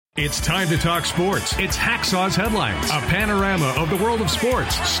It's time to talk sports. It's Hacksaw's Headlines, a panorama of the world of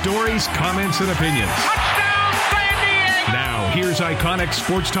sports, stories, comments, and opinions. Touchdown, San Diego! Now, here's iconic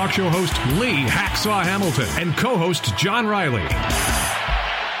sports talk show host Lee Hacksaw Hamilton and co-host John Riley.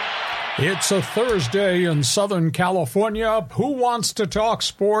 It's a Thursday in Southern California. Who wants to talk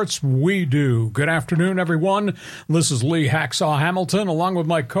sports? We do. Good afternoon, everyone. This is Lee Hacksaw Hamilton, along with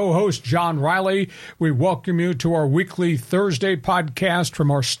my co-host John Riley. We welcome you to our weekly Thursday podcast from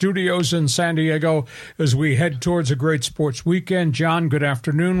our studios in San Diego as we head towards a great sports weekend. John, good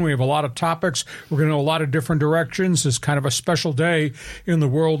afternoon. We have a lot of topics. We're going to go a lot of different directions. It's kind of a special day in the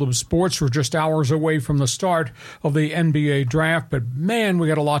world of sports. We're just hours away from the start of the NBA draft, but man, we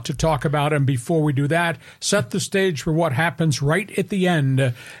got a lot to talk about. And before we do that, set the stage for what happens right at the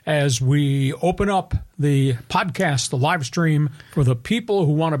end as we open up the podcast, the live stream for the people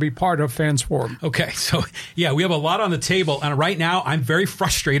who want to be part of Fans Forum. Okay, so yeah, we have a lot on the table, and right now I'm very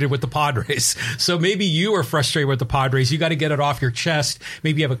frustrated with the Padres. So maybe you are frustrated with the Padres. You got to get it off your chest.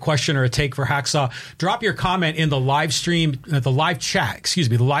 Maybe you have a question or a take for Hacksaw. Drop your comment in the live stream, the live chat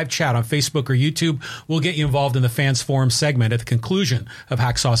on Facebook or YouTube. We'll get you involved in the Fans Forum segment at the conclusion of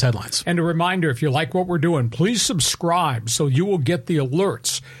Hacksaw's Headlines. And a reminder, if you like what we're doing, please subscribe so you will get the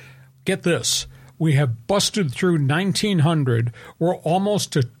alerts. Get this. We have busted through 1,900. We're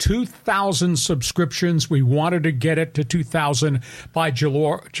almost to 2,000 subscriptions. We wanted to get it to 2,000 by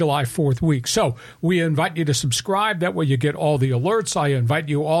July 4th week. So we invite you to subscribe. That way you get all the alerts. I invite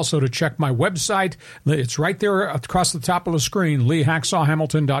you also to check my website. It's right there across the top of the screen,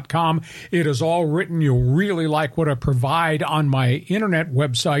 LeeHacksawHamilton.com. It is all written. You'll really like what I provide on my internet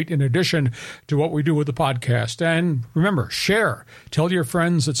website in addition to what we do with the podcast. And remember, share, tell your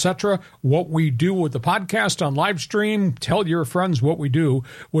friends, etc., what we do with the podcast on live stream. Tell your friends what we do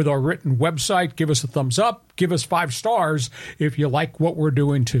with our written website. Give us a thumbs up. Give us 5 stars if you like what we're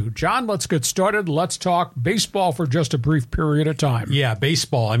doing too. John, let's get started. Let's talk baseball for just a brief period of time. Yeah,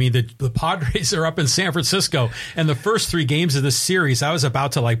 baseball. I mean, the Padres are up in San Francisco, and the first 3 games of this series, I was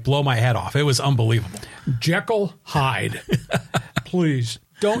about to blow my head off. It was unbelievable. Jekyll Hyde. Please.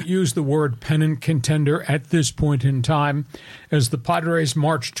 Don't use the word pennant contender at this point in time. As the Padres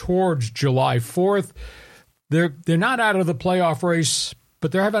march towards July 4th, they're not out of the playoff race,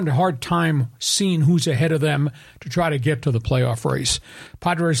 but they're having a hard time seeing who's ahead of them to try to get to the playoff race.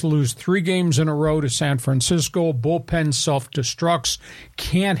 Padres lose 3 games in a row to San Francisco. Bullpen self-destructs.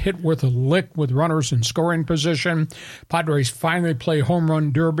 Can't hit with a lick with runners in scoring position. Padres finally play home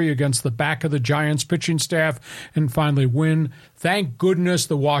run derby against the back of the Giants pitching staff and finally win. Thank goodness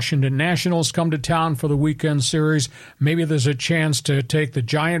the Washington Nationals come to town for the weekend series. Maybe there's a chance to take the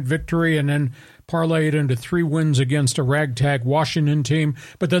Giant victory and then parlay it into 3 wins against a ragtag Washington team,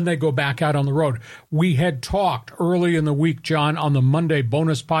 but then they go back out on the road. We had talked early in the week, John, on the Monday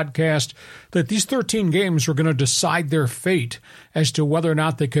bonus podcast, that these 13 games were going to decide their fate as to whether or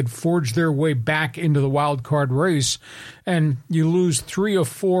not they could forge their way back into the wild card race. And you lose 3 of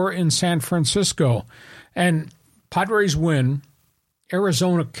 4 in San Francisco. And Padres win.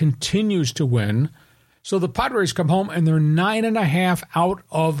 Arizona continues to win. So the Padres come home, and they're 9.5 out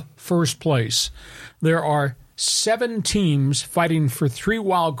of first place. There are 7 teams fighting for 3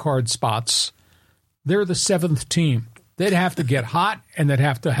 wild card spots. They're the 7th team. They'd have to get hot, and they'd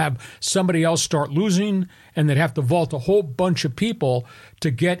have to have somebody else start losing, and they'd have to vault a whole bunch of people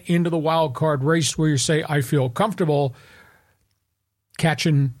to get into the wild card race where you say, I feel comfortable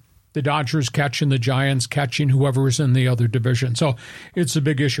catching the Dodgers, catching the Giants, catching whoever is in the other division. So it's a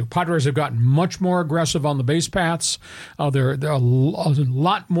big issue. Padres have gotten much more aggressive on the base paths. There are a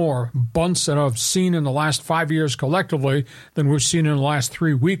lot more bunts that I've seen in the last 5 years collectively than we've seen in the last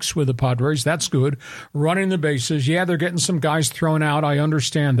 3 weeks with the Padres. That's good. Running the bases. Yeah, they're getting some guys thrown out. I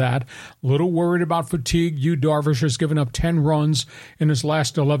understand that. A little worried about fatigue. Yu Darvish has given up 10 runs in his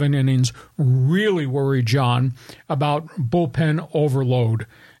last 11 innings. Really worried, John, about bullpen overload.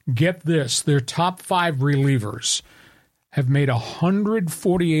 Get this, their top 5 relievers have made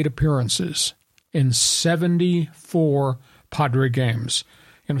 148 appearances in 74 Padre games.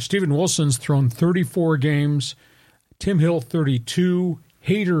 Steven Wilson's thrown 34 games, Tim Hill 32,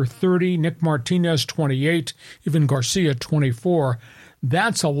 Hader 30, Nick Martinez 28, even Garcia 24.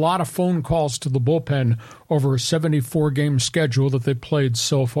 That's a lot of phone calls to the bullpen over a 74-game schedule that they played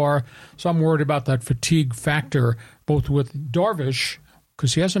so far. So I'm worried about that fatigue factor, both with Darvish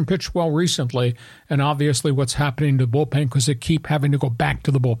because he hasn't pitched well recently, and obviously what's happening to the bullpen because they keep having to go back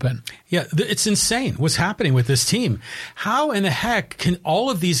to the bullpen. Yeah, it's insane what's happening with this team. How in the heck can all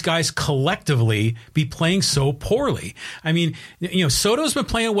of these guys collectively be playing so poorly? I mean, Soto's been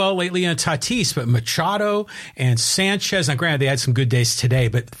playing well lately and Tatis, but Machado and Sanchez, now granted they had some good days today,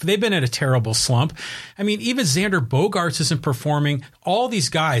 but they've been in a terrible slump. I mean, even Xander Bogaerts isn't performing. All these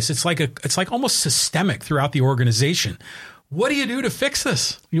guys, it's like almost systemic throughout the organization. What do you do to fix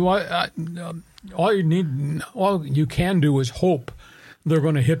this? All you can do is hope they're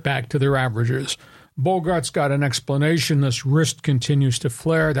going to hit back to their averages. Bogart's got an explanation. This wrist continues to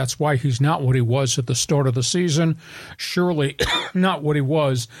flare. That's why he's not what he was at the start of the season. Surely not what he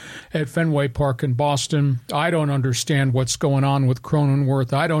was at Fenway Park in Boston. I don't understand what's going on with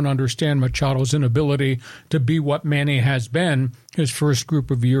Cronenworth. I don't understand Machado's inability to be what Manny has been his first group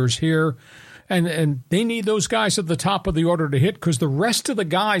of years here. And they need those guys at the top of the order to hit because the rest of the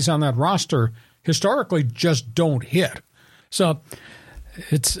guys on that roster historically just don't hit. So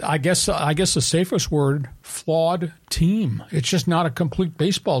it's, I guess the safest word, flawed team. It's just not a complete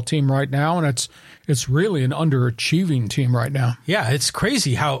baseball team right now, and it's really an underachieving team right now. Yeah, it's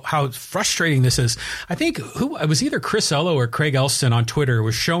crazy how frustrating this is. I think it was either Chris Ello or Craig Elston on Twitter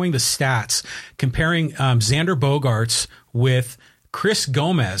was showing the stats comparing Xander Bogaerts with Chris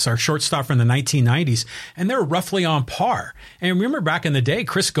Gomez, our shortstop from the 1990s, and they're roughly on par. And remember back in the day,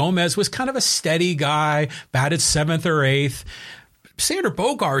 Chris Gomez was kind of a steady guy, batted 7th or 8th. Xander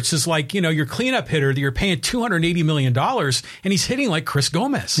Bogaerts is like, your cleanup hitter that you're paying $280 million, and he's hitting like Chris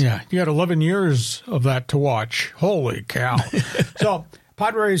Gomez. Yeah, you had 11 years of that to watch. Holy cow. So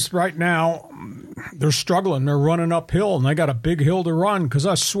Padres right now, they're struggling. They're running uphill, and they got a big hill to run because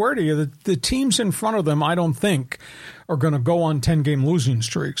I swear to you, the teams in front of them, I don't think, are going to go on 10-game losing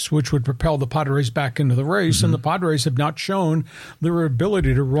streaks, which would propel the Padres back into the race. Mm-hmm. And the Padres have not shown their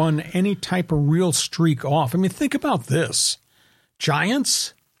ability to run any type of real streak off. I mean, think about this.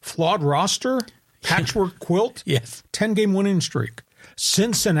 Giants, flawed roster, patchwork quilt, yes, 10-game winning streak.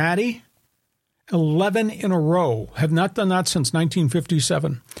 Cincinnati, 11 in a row. Have not done that since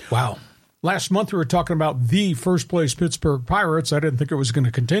 1957. Wow. Last month we were talking about the first-place Pittsburgh Pirates. I didn't think it was going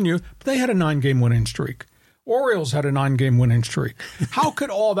to continue, but they had a 9-game winning streak. Orioles had a 9-game winning streak. How could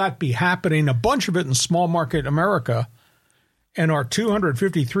all that be happening, a bunch of it in small market America, and our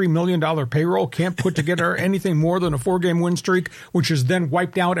 $253 million payroll can't put together anything more than a 4-game win streak, which is then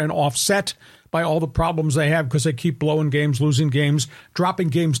wiped out and offset by all the problems they have because they keep blowing games, losing games, dropping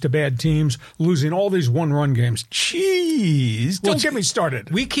games to bad teams, losing all these one-run games. Jeez, don't get me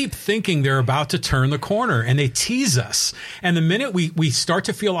started. We keep thinking they're about to turn the corner, and they tease us. And the minute we start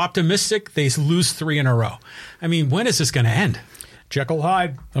to feel optimistic, they lose 3 in a row. I mean, when is this going to end? Jekyll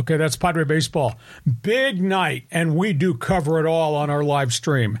Hyde. Okay, that's Padre baseball. Big night, and we do cover it all on our live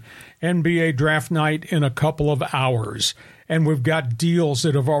stream. NBA draft night in a couple of hours. And we've got deals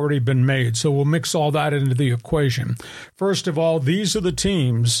that have already been made, so we'll mix all that into the equation. First of all, these are the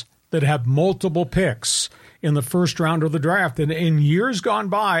teams that have multiple picks in the first round of the draft. And in years gone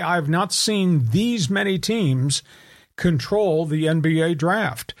by, I've not seen these many teams control the NBA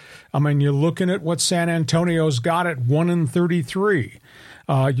draft. I mean, you're looking at what San Antonio's got at 1-33.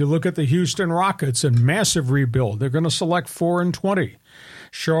 You look at the Houston Rockets, a massive rebuild. They're going to select 4-20.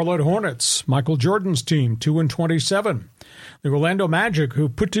 Charlotte Hornets, Michael Jordan's team, 2-27. The Orlando Magic, who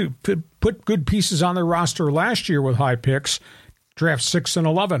put good pieces on their roster last year with high picks, draft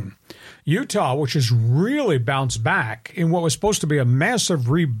 6-11. Utah, which has really bounced back in what was supposed to be a massive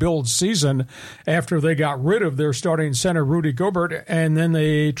rebuild season after they got rid of their starting center, Rudy Gobert, and then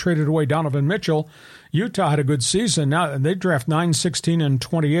they traded away Donovan Mitchell. Utah had a good season. Now they draft 9, 16, and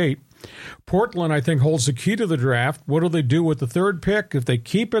 28. Portland, I think, holds the key to the draft. What do they do with the third pick? If they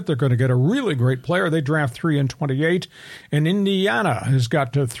keep it, they're going to get a really great player. They draft 3 and 28. And Indiana has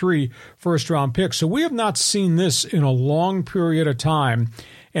got 3 first-round picks. So we have not seen this in a long period of time.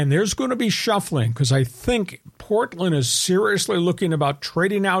 And there's going to be shuffling because I think Portland is seriously looking about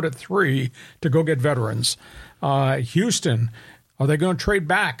trading out at 3 to go get veterans. Houston, are they going to trade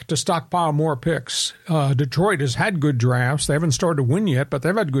back to stockpile more picks? Detroit has had good drafts. They haven't started to win yet, but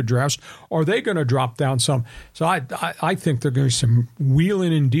they've had good drafts. Are they going to drop down some? So I think there's going to be some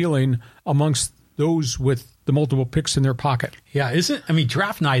wheeling and dealing amongst those with the the multiple picks in their pocket. Yeah,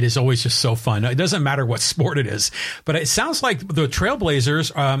 draft night is always just so fun. It doesn't matter what sport it is. But it sounds like the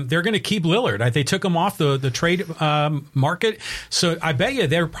Trailblazers, they're going to keep Lillard. They took him off the trade market. So I bet you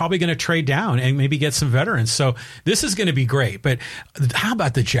they're probably going to trade down and maybe get some veterans. So this is going to be great. But how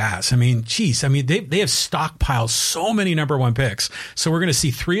about the Jazz? They have stockpiled so many number one picks. So we're going to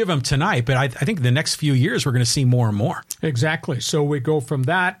see 3 of them tonight. But I think the next few years we're going to see more and more. Exactly. So we go from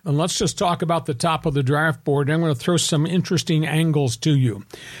that, and let's just talk about the top of the draft board. I'm going to throw some interesting angles to you.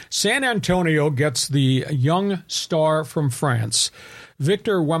 San Antonio gets the young star from France,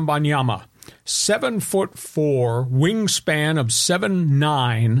 Victor Wembanyama, 7'4", wingspan of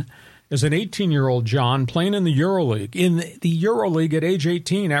 7'9", as an 18-year-old, John, playing in the EuroLeague. In the EuroLeague at age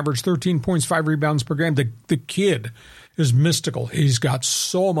 18, averaged 13 points, 5 rebounds per game. The kid is mystical. He's got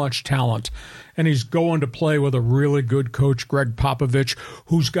so much talent, and he's going to play with a really good coach, Greg Popovich,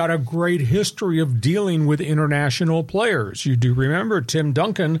 who's got a great history of dealing with international players. You do remember Tim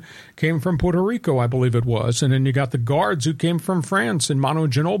Duncan came from Puerto Rico, I believe it was, and then you got the guards who came from France, and Manu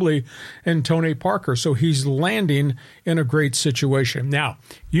Ginobili and Tony Parker. So he's landing in a great situation. Now,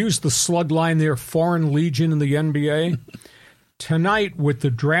 use the slug line there, Foreign Legion in the NBA. Tonight, with the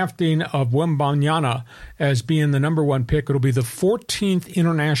drafting of Wembanyama as being the number one pick, it'll be the 14th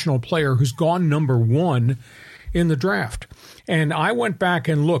international player who's gone number one in the draft. And I went back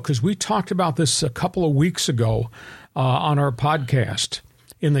and looked, because we talked about this a couple of weeks ago on our podcast.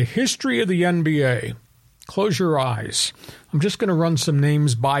 In the history of the NBA, close your eyes. I'm just going to run some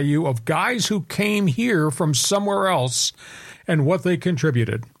names by you of guys who came here from somewhere else and what they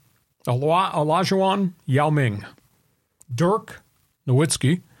contributed. Olajuwon Yao Ming. Dirk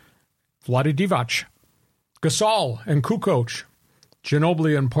Nowitzki, Vlade Divac, Gasol and Kukoc,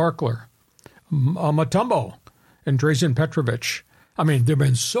 Ginobili and Parkler, Mutombo and Drazen Petrovic. There have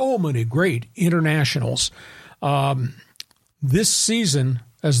been so many great internationals. This season,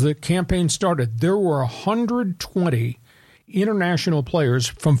 as the campaign started, there were 120 international players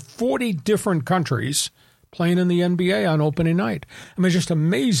from 40 different countries playing in the NBA on opening night. It's just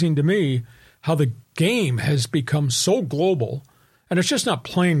amazing to me how the game has become so global, and it's just not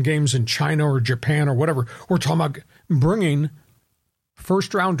playing games in China or Japan or whatever. We're talking about bringing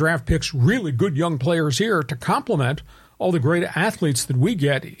first-round draft picks, really good young players here to complement all the great athletes that we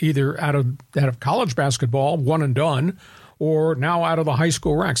get either out of college basketball, one and done, or now out of the high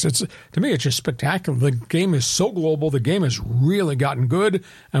school ranks. To me, it's just spectacular. The game is so global. The game has really gotten good,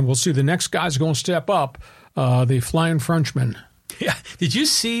 and we'll see the next guy's going to step up, the Flying Frenchman. Yeah. Did you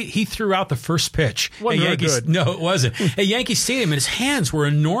see he threw out the first pitch at Yankees? Good. No, it wasn't. At Yankee Stadium, and his hands were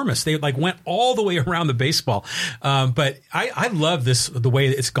enormous. They went all the way around the baseball. But I love the way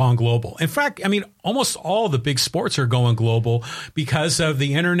it's gone global. In fact, almost all the big sports are going global because of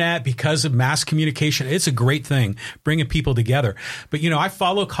the internet, because of mass communication. It's a great thing, bringing people together. But, I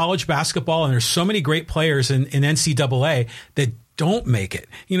follow college basketball, and there's so many great players in NCAA that don't make it,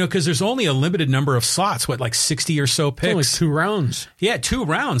 because there's only a limited number of slots, 60 or so picks. It's only 2 rounds. Yeah, 2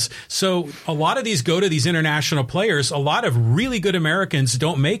 rounds. So a lot of these go to these international players. A lot of really good Americans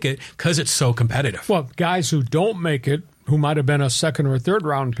don't make it because it's so competitive. Well, guys who don't make it, who might have been a second or third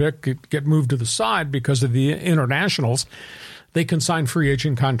round pick, get moved to the side because of the internationals. They can sign free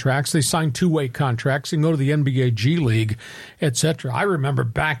agent contracts. They sign 2-way contracts. They can go to the NBA G League, etc. I remember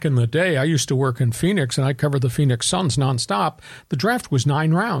back in the day, I used to work in Phoenix, and I covered the Phoenix Suns nonstop. The draft was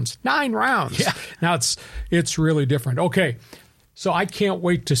 9 rounds. 9 rounds. Yeah. Now it's really different. Okay, so I can't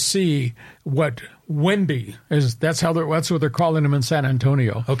wait to see what Wemby is. That's what they're calling him in San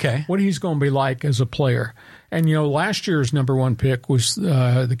Antonio. Okay, what he's going to be like as a player. And, last year's number one pick was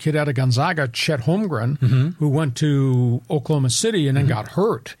the kid out of Gonzaga, Chet Holmgren, who went to Oklahoma City and then got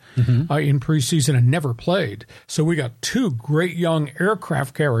hurt in preseason and never played. So we got 2 great young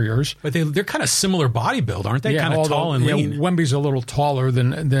aircraft carriers. But they're kind of similar body build, aren't they? Yeah, kind of tall and lean. Wemby's a little taller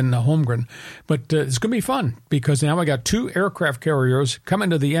than Holmgren. But it's going to be fun because now we got 2 aircraft carriers coming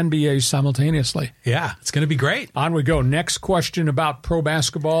to the NBA simultaneously. Yeah, it's going to be great. On we go. Next question about pro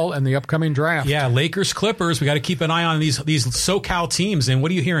basketball and the upcoming draft. Yeah, Lakers, Clippers. We got to keep an eye on these SoCal teams. And what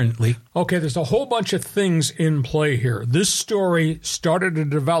are you hearing, Lee? Okay, there's a whole bunch of things in play here. This story started to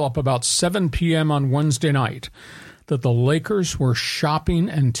develop about 7 p.m. on Wednesday night, that the Lakers were shopping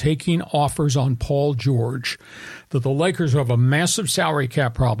and taking offers on Paul George, that the Lakers have a massive salary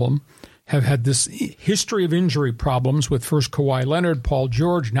cap problem, have had this history of injury problems with first Kawhi Leonard, Paul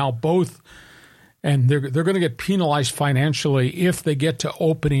George, now both. And they're going to get penalized financially if they get to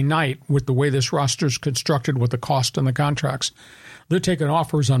opening night with the way this roster is constructed with the cost and the contracts. They're taking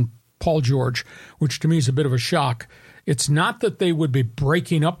offers on Paul George, which to me is a bit of a shock. It's not that they would be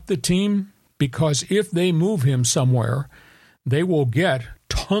breaking up the team because if they move him somewhere, they will get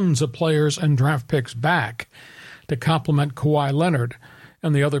tons of players and draft picks back to complement Kawhi Leonard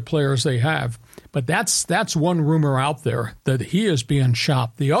and the other players they have. But that's one rumor out there, that he is being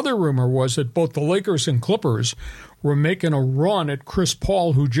shopped. The other rumor was that both the Lakers and Clippers were making a run at Chris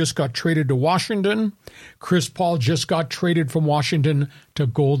Paul, who just got traded to Washington. Chris Paul just got traded from Washington to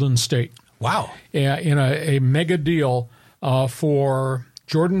Golden State. Wow. In a mega deal for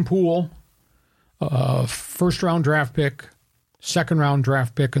Jordan Poole, first-round draft pick, second-round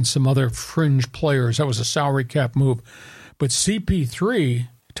draft pick, and some other fringe players. That was a salary cap move. But CP3,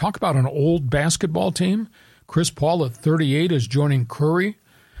 talk about an old basketball team. Chris Paul at 38 is joining Curry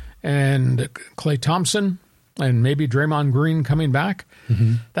and Klay Thompson and maybe Draymond Green coming back.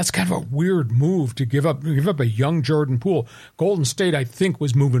 Mm-hmm. That's kind of a weird move to give up a young Jordan Poole. Golden State, I think,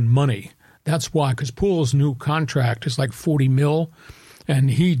 was moving money. That's why, because Poole's new contract is like $40 million,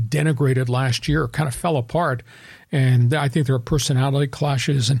 and he denigrated last year, kind of fell apart. And I think there are personality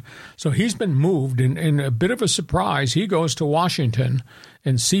clashes. And so he's been moved. And a bit of a surprise, he goes to Washington,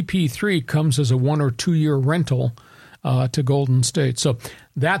 and CP3 comes as a 1 or 2 year rental to Golden State. So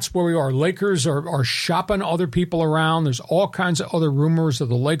that's where we are. Lakers are shopping other people around. There's all kinds of other rumors that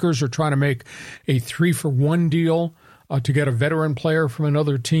the Lakers are trying to make a 3-for-1 deal to get a veteran player from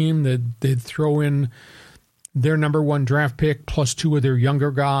another team. They'd throw in their number 1 draft pick plus 2 of their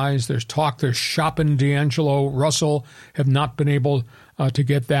younger guys. There's talk they're shopping D'Angelo Russell, have not been able to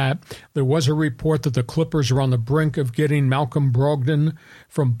get that. There was a report that the Clippers are on the brink of getting Malcolm Brogdon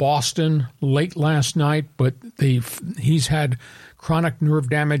from Boston late last night, but he's had chronic nerve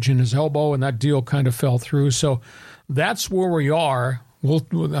damage in his elbow, and that deal kind of fell through. So that's where we are.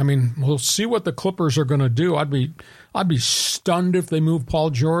 We'll see what the Clippers are going to do. I'd be stunned if they move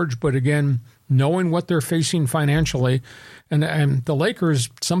Paul George, but again, knowing what they're facing financially, and the Lakers,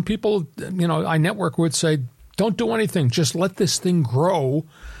 some people, I network with say, don't do anything, just let this thing grow.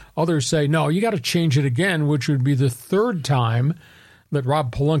 Others say, no, you got to change it again, which would be the third time that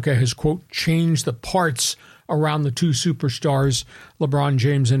Rob Pelinka has, quote, changed the parts around the two superstars, LeBron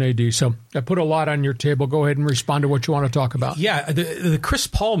James and AD. So I put a lot on your table. Go ahead and respond to what you want to talk about. Yeah, the Chris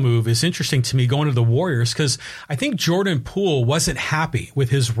Paul move is interesting to me going to the Warriors because I think Jordan Poole wasn't happy with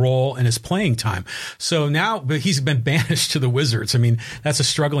his role and his playing time. So now he's been banished to the Wizards. I mean, that's a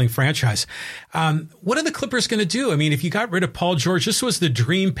struggling franchise. What are the Clippers going to do? I mean, if you got rid of Paul George, this was the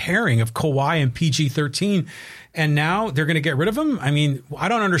dream pairing of Kawhi and PG-13. And now they're going to get rid of him? I mean, I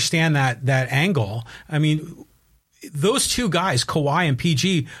don't understand that angle. I mean, those two guys, Kawhi and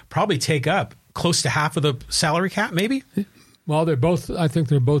PG, probably take up close to half of the salary cap, maybe? Well, I think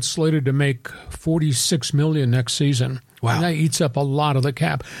they're both slated to make $46 million next season. Wow. And that eats up a lot of the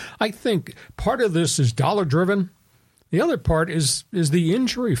cap. I think part of this is dollar driven. The other part is the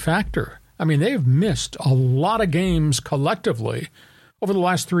injury factor. I mean, they've missed a lot of games collectively over the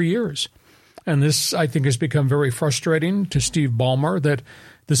last 3 years. And this, I think, has become very frustrating to Steve Ballmer, that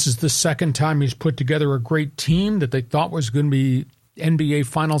this is the second time he's put together a great team that they thought was going to be NBA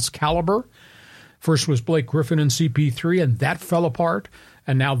Finals caliber. First was Blake Griffin and CP3, and that fell apart.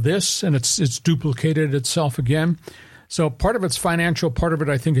 And now this, and it's duplicated itself again. So part of it's financial, part of it,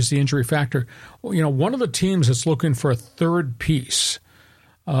 I think, is the injury factor. One of the teams that's looking for a third piece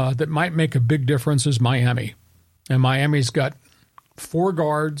that might make a big difference is Miami. And Miami's got 4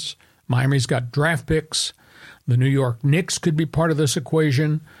 guards. Miami's got draft picks. The New York Knicks could be part of this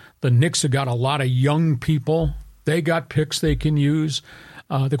equation. The Knicks have got a lot of young people. They got picks they can use.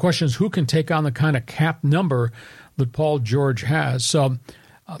 The question is, who can take on the kind of cap number that Paul George has? So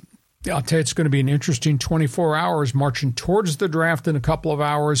I'll tell you, it's going to be an interesting 24 hours marching towards the draft in a couple of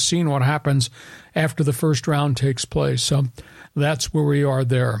hours, seeing what happens after the first round takes place. So that's where we are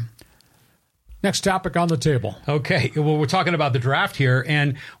there. Next topic on the table. Okay. Well, we're talking about the draft here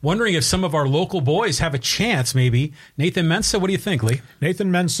and wondering if some of our local boys have a chance, maybe. Nathan Mensah, what do you think, Lee?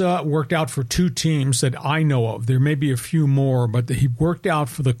 Nathan Mensah worked out for 2 teams that I know of. There may be a few more, but he worked out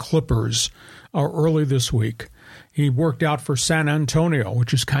for the Clippers early this week. He worked out for San Antonio,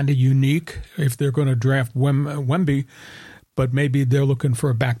 which is kind of unique if they're going to draft Wemby, but maybe they're looking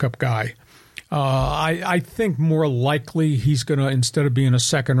for a backup guy. I think more likely he's going to, instead of being a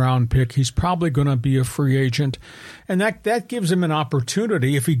second-round pick, he's probably going to be a free agent. And that gives him an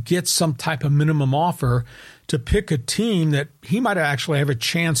opportunity, if he gets some type of minimum offer, to pick a team that he might actually have a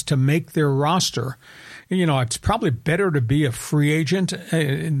chance to make their roster. It's probably better to be a free agent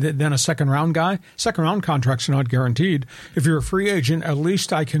than a second-round guy. Second-round contracts are not guaranteed. If you're a free agent, at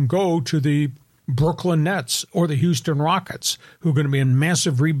least I can go to the Brooklyn Nets or the Houston Rockets, who are going to be in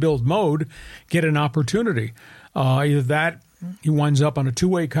massive rebuild mode, get an opportunity. Either that he winds up on a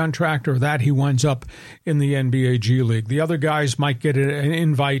two-way contract, or that he winds up in the NBA G League. The other guys might get an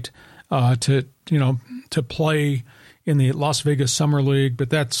invite to play in the Las Vegas Summer League, but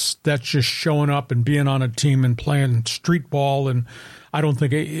that's just showing up and being on a team and playing street ball. And I don't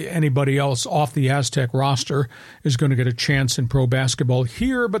think anybody else off the Aztec roster is going to get a chance in pro basketball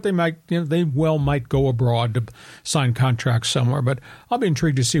here, but they might go abroad to sign contracts somewhere. But I'll be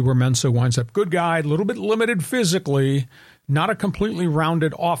intrigued to see where Mensah winds up. Good guy, a little bit limited physically, not a completely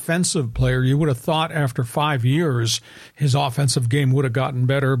rounded offensive player. You would have thought after 5 years his offensive game would have gotten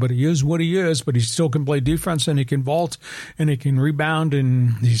better, but he is what he is. But he still can play defense, and he can vault, and he can rebound,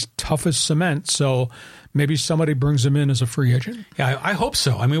 and he's tough as cement. So maybe somebody brings him in as a free agent. Yeah, I hope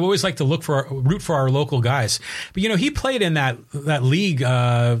so. I mean, we always like to root for our local guys. But, he played in that league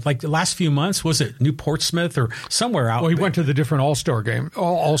like the last few months. Was it New Portsmouth or somewhere out? Well, he went to the different All-Star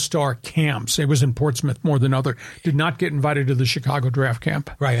All-Star camps. It was in Portsmouth more than other. Did not get invited to the Chicago draft camp.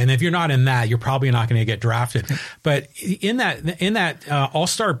 Right, and if you're not in that, you're probably not going to get drafted. But in that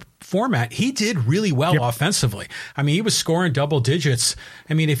All-Star format, he did really well offensively. I mean, he was scoring double digits.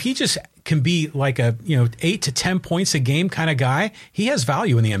 I mean, if he just can be like a 8 to 10 points a game kind of guy, he has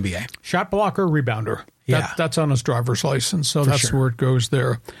value in the NBA. Shot blocker, rebounder. That's on his driver's license, so that's where it goes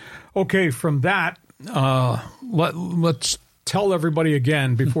there. Okay, from that, let's tell everybody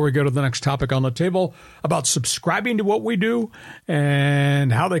again before we go to the next topic on the table about subscribing to what we do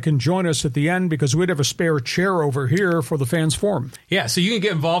and how they can join us at the end, because we'd have a spare chair over here for the Fans Forum. Yeah, so you can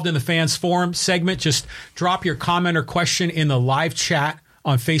get involved in the Fans Forum segment. Just drop your comment or question in the live chat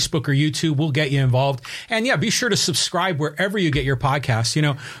on Facebook or YouTube. We'll get you involved. And yeah, be sure to subscribe wherever you get your podcasts.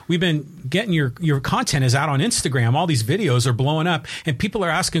 We've been getting your content is out on Instagram. All these videos are blowing up and people are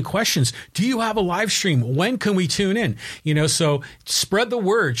asking questions. Do you have a live stream? When can we tune in? So spread the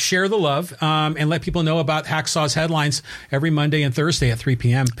word, share the love, and let people know about Hacksaw's headlines every Monday and Thursday at 3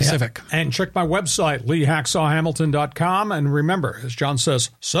 p.m. Pacific. Yeah. And check my website, leehacksawhamilton.com. And remember, as John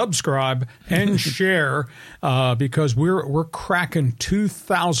says, subscribe and share, because we're cracking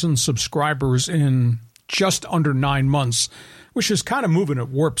 2,000 subscribers in just under 9 months, which is kind of moving at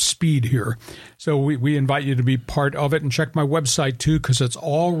warp speed here. So we invite you to be part of it, and check my website too, because it's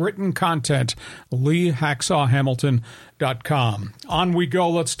all written content, leehacksawhamilton.com. On we go.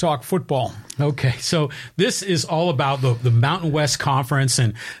 Let's talk football. Okay, so this is all about the Mountain West Conference,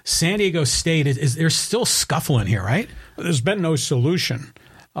 and San Diego State. They're still scuffling here, right? There's been no solution,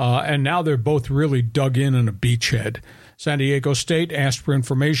 and now they're both really dug in a beachhead. San Diego State asked for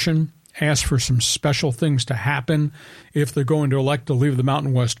information, asked for some special things to happen. If they're going to elect to leave the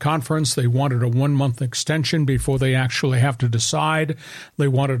Mountain West Conference, they wanted a 1-month extension before they actually have to decide. They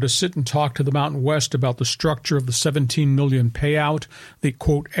wanted to sit and talk to the Mountain West about the structure of the $17 million payout, the,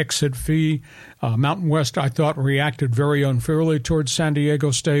 quote, exit fee. Mountain West, I thought, reacted very unfairly towards San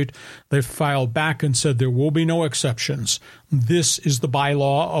Diego State. They filed back and said there will be no exceptions. This is the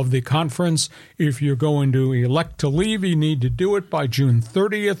bylaw of the conference. If you're going to elect to leave, you need to do it by June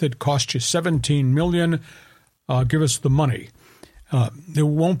 30th. It costs you $17 million. Give us the money. There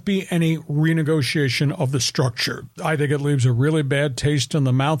won't be any renegotiation of the structure. I think it leaves a really bad taste in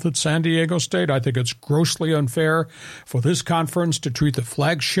the mouth at San Diego State. I think it's grossly unfair for this conference to treat the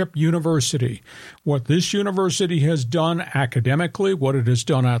flagship university. What this university has done academically, what it has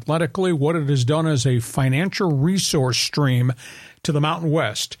done athletically, what it has done as a financial resource stream to the Mountain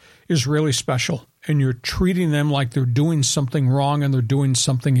West is really special. And you're treating them like they're doing something wrong and they're doing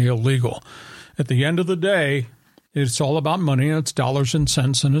something illegal. At the end of the day, it's all about money, and it's dollars and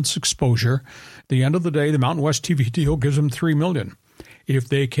cents, and it's exposure. At the end of the day, the Mountain West TV deal gives them $3 million. If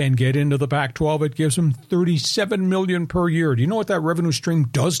they can get into the Pac-12, it gives them $37 million per year. Do you know what that revenue stream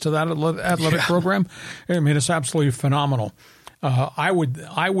does to that athletic program? I mean, it's absolutely phenomenal. I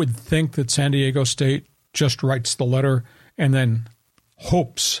would think that San Diego State just writes the letter and then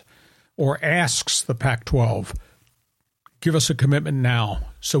hopes or asks the Pac-12, give us a commitment now,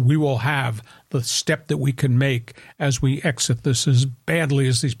 so we will have the step that we can make as we exit this as badly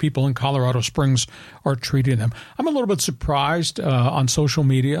as these people in Colorado Springs are treating them. I'm a little bit surprised on social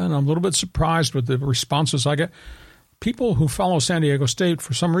media, and I'm a little bit surprised with the responses I get. People who follow San Diego State,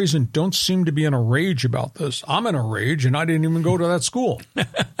 for some reason, don't seem to be in a rage about this. I'm in a rage, and I didn't even go to that school.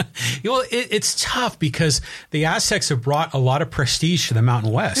 Well, it's tough because the Aztecs have brought a lot of prestige to the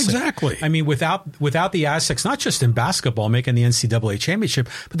Mountain West. Exactly. I mean, without the Aztecs, not just in basketball making the NCAA championship,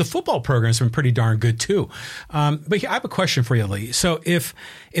 but the football program's been pretty darn good too. But I have a question for you, Lee. So if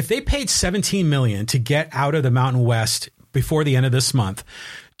they paid $17 million to get out of the Mountain West before the end of this month,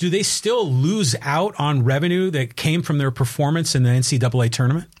 do they still lose out on revenue that came from their performance in the NCAA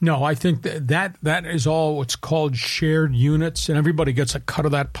tournament? No, I think that is all what's called shared units, and everybody gets a cut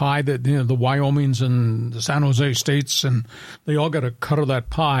of that pie. That the Wyomings and the San Jose States, and they all get a cut of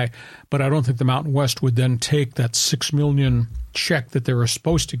that pie. But I don't think the Mountain West would then take that $6 million check that they were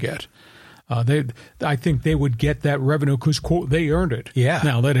supposed to get. I think they would get that revenue because, quote, they earned it. Yeah.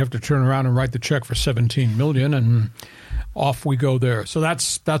 Now they'd have to turn around and write the check for $17 million, and off we go there. So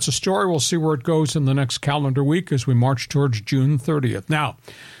that's a story. We'll see where it goes in the next calendar week as we march towards June 30th. Now,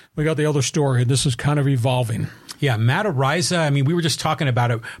 we got the other story, and this is kind of evolving. Yeah, Matt Araiza, I mean, we were just talking about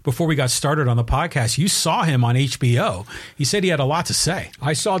it before we got started on the podcast. You saw him on HBO. He said he had a lot to say.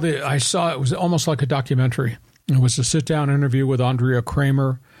 I saw it was almost like a documentary. It was a sit-down interview with Andrea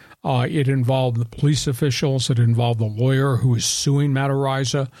Kramer. It involved the police officials. It involved the lawyer who was suing Matt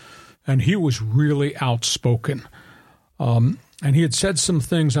Araiza, and he was really outspoken. And he had said some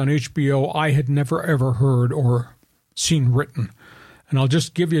things on HBO I had never, ever heard or seen written. And I'll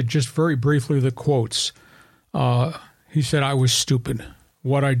just give you just very briefly the quotes. He said, "I was stupid.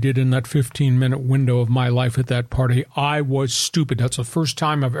 What I did in that 15-minute window of my life at that party, I was stupid." That's the first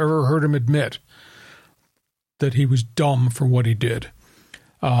time I've ever heard him admit that he was dumb for what he did.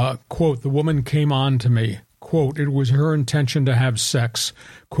 Quote, "The woman came on to me. Quote, it was her intention to have sex.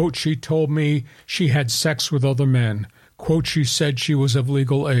 Quote, she told me she had sex with other men. Quote, she said she was of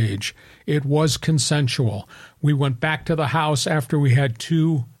legal age. It was consensual. We went back to the house after we had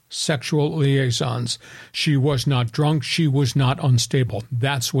 2 sexual liaisons. She was not drunk. She was not unstable."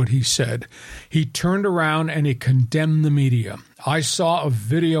 That's what he said. He turned around and he condemned the media. I saw a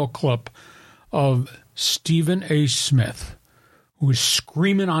video clip of Stephen A. Smith, who was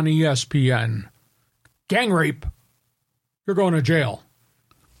screaming on ESPN, "Gang rape, you're going to jail."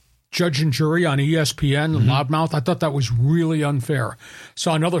 Judge and jury on ESPN, loudmouth. I thought that was really unfair.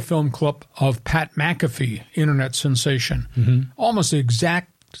 Saw another film clip of Pat McAfee, internet sensation, almost the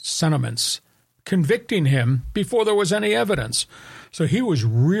exact sentiments, convicting him before there was any evidence. So he was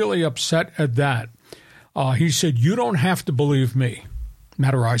really upset at that. He said, "You don't have to believe me,"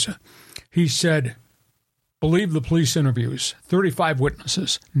 Matt Araiza. He said, "Believe the police interviews, 35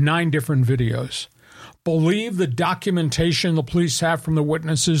 witnesses, 9 different videos. Believe the documentation the police have from the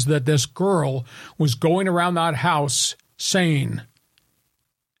witnesses that this girl was going around that house saying,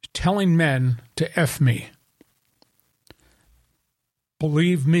 telling men to F me.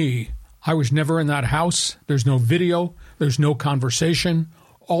 Believe me, I was never in that house. There's no video. There's no conversation.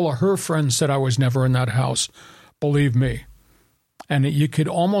 All of her friends said I was never in that house. Believe me." And you could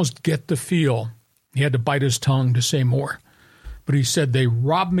almost get the feel. He had to bite his tongue to say more. But he said, "They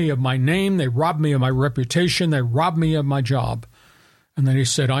robbed me of my name. They robbed me of my reputation. They robbed me of my job." And then he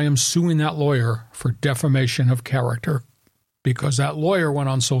said, "I am suing that lawyer for defamation of character," because that lawyer went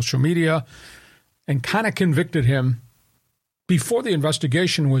on social media and kind of convicted him before the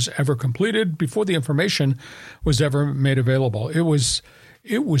investigation was ever completed, before the information was ever made available. It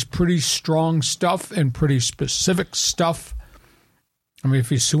was pretty strong stuff and pretty specific stuff. I mean, if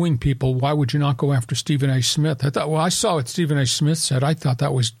he's suing people, why would you not go after Stephen A. Smith? I saw what Stephen A. Smith said. I thought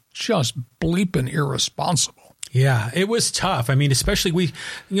that was just bleeping irresponsible. Yeah, it was tough. I mean, especially we,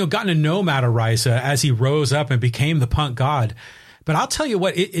 gotten to know Matt Araiza as he rose up and became the punt god. But I'll tell you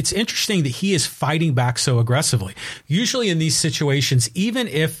what, it's interesting that he is fighting back so aggressively. Usually in these situations, even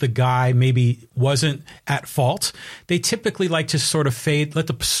if the guy maybe wasn't at fault, they typically like to sort of let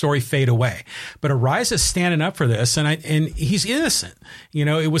the story fade away. But Araiza's standing up for this, and he's innocent.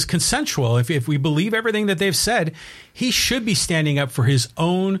 It was consensual. If we believe everything that they've said, he should be standing up for his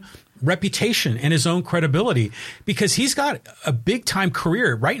own reputation and his own credibility, because he's got a big time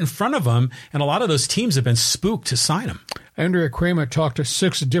career right in front of him, and a lot of those teams have been spooked to sign him. Andrea Kramer talked to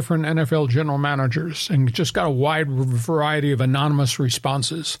 6 different NFL general managers and just got a wide variety of anonymous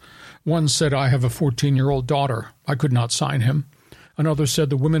responses. One said, "I have a 14-year-old daughter. I could not sign him." Another said,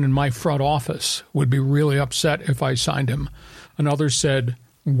 "The women in my front office would be really upset if I signed him." Another said,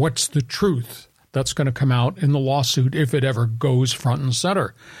 "What's the truth that's going to come out in the lawsuit if it ever goes front and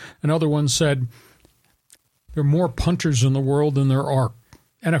center?" Another one said, "There are more punters in the world than there are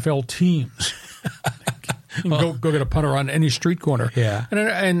NFL teams." You can go get a punter on any street corner. Yeah.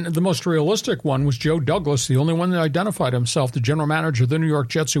 And the most realistic one was Joe Douglas, the only one that identified himself, the general manager of the New York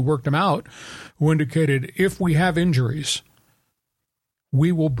Jets who worked him out, who indicated, if we have injuries,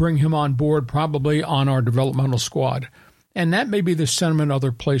 we will bring him on board, probably on our developmental squad. And that may be the sentiment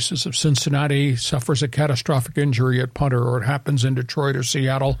other places. If Cincinnati suffers a catastrophic injury at punter, or it happens in Detroit or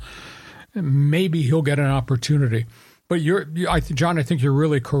Seattle, maybe he'll get an opportunity. But John, I think you're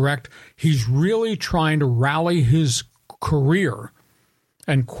really correct. He's really trying to rally his career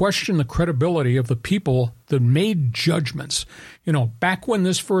and question the credibility of the people that made judgments. You know, back when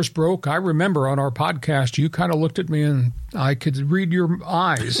this first broke, I remember on our podcast, you kind of looked at me and I could read your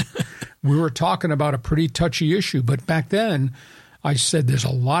eyes. We were talking about a pretty touchy issue, but back then I said there's a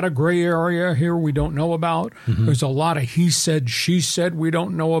lot of gray area here we don't know about. Mm-hmm. There's a lot of he said, she said we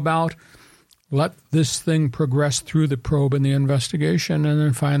don't know about. Let this thing progress through the probe and the investigation, and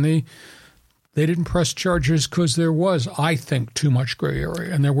then finally they didn't press charges because there was, I think, too much gray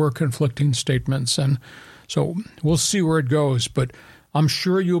area, and there were conflicting statements. And so we'll see where it goes, but I'm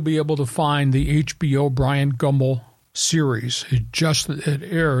sure you'll be able to find the HBO Bryant Gumbel series. It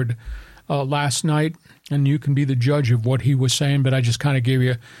aired last night, and you can be the judge of what he was saying, but I just kind of gave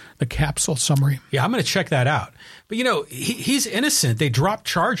you the capsule summary. Yeah, I'm going to check that out. But, you know, he's innocent. They dropped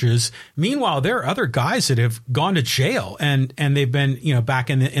charges. Meanwhile, there are other guys that have gone to jail, and they've been, you know, back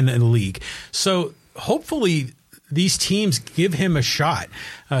in the league. So hopefully these teams give him a shot,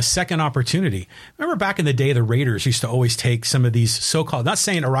 a second opportunity. Remember back in the day, the Raiders used to always take some of these so-called, not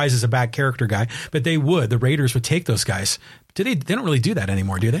saying Araiza is a bad character guy, but they would. The Raiders would take those guys. They don't really do that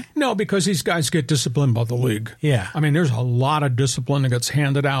anymore, do they? No, because these guys get disciplined by the league. Yeah. I mean, there's a lot of discipline that gets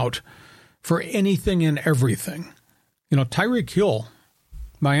handed out for anything and everything. You know, Tyreek Hill,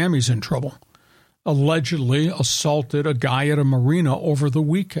 Miami's in trouble, allegedly assaulted a guy at a marina over the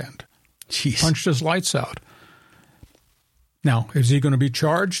weekend. Jeez. Punched his lights out. Now, is he going to be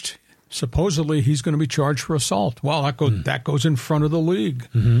charged? Supposedly, he's going to be charged for assault. Well, that goes in front of the league.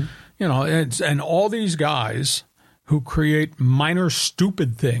 Mm-hmm. You know, and all these guys who create minor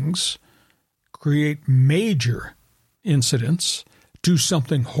stupid things, create major incidents, do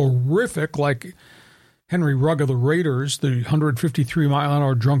something horrific like Henry Rugg of the Raiders, the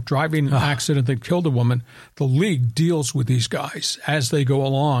 153-mile-an-hour drunk driving accident that killed a woman. The league deals with these guys as they go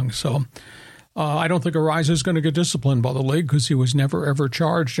along. So I don't think Araiza is going to get disciplined by the league because he was never, ever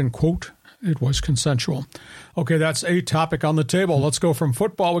charged, and, quote, it was consensual. Okay, that's a topic on the table. Let's go from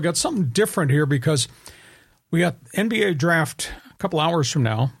football. We got something different here because we got NBA draft a couple hours from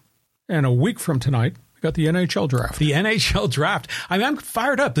now, and a week from tonight, we got the NHL draft. The NHL draft. I mean, I'm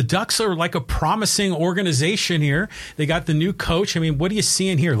fired up. The Ducks are like a promising organization here. They got the new coach. I mean, what are you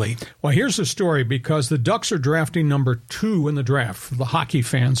seeing here, Lee? Well, here's the story, because the Ducks are drafting number 2 in the draft for the hockey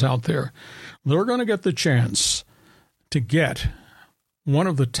fans out there. They're going to get the chance to get one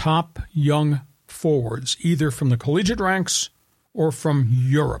of the top young forwards, either from the collegiate ranks or from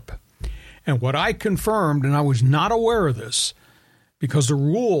Europe. And what I confirmed, and I was not aware of this, because the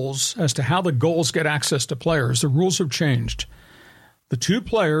rules as to how the goals get access to players, the rules have changed. The 2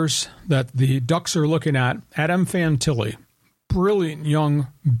 players that the Ducks are looking at, Adam Fantilli, brilliant young,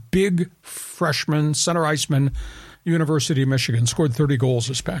 big freshman, center iceman, University of Michigan, scored 30 goals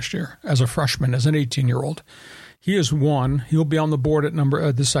this past year as a freshman, as an 18-year-old. He is one. He'll be on the board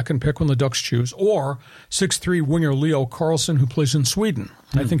at the second pick when the Ducks choose. Or 6'3" winger Leo Carlsson, who plays in Sweden.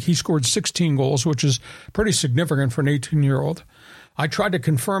 I think he scored 16 goals, which is pretty significant for an 18-year-old. I tried to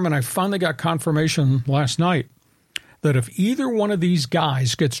confirm, and I finally got confirmation last night that if either one of these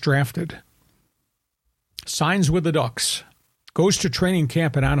guys gets drafted, signs with the Ducks, goes to training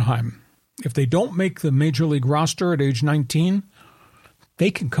camp in Anaheim, if they don't make the Major League roster at age 19,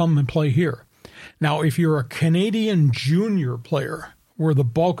 they can come and play here. Now, if you're a Canadian junior player, where the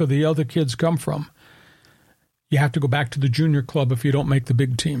bulk of the other kids come from, you have to go back to the junior club if you don't make the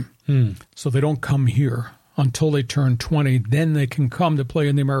big team. So they don't come here until they turn 20. Then they can come to play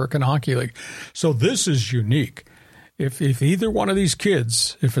in the American Hockey League. So this is unique. If either one of these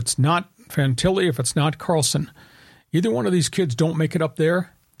kids, if it's not Fantilli, if it's not Carlson, either one of these kids don't make it up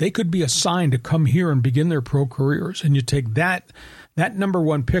there, they could be assigned to come here and begin their pro careers. And you take that number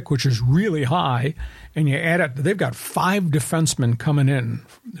 1 pick, which is really high, and you add it. They've got 5 defensemen coming in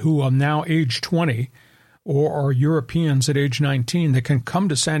who are now age 20 or are Europeans at age 19 that can come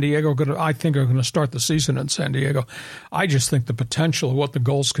to San Diego. I think are going to start the season in San Diego. I just think the potential of what the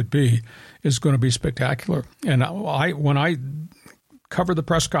goals could be is going to be spectacular. And when I cover the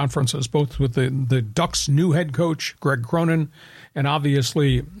press conferences, both with the Ducks' new head coach, Greg Cronin, and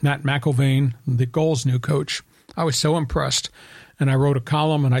obviously Matt McIlvain, the Gulls' new coach, I was so impressed. And I wrote a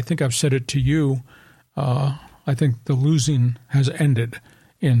column, and I think I've said it to you. I think the losing has ended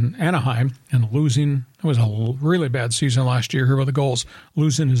in Anaheim, and it was a really bad season last year here with the Gulls.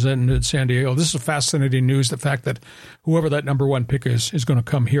 Losing has ended in San Diego. This is fascinating news, the fact that whoever that number 1 pick is going to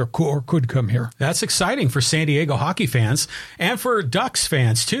come here or could come here. That's exciting for San Diego hockey fans and for Ducks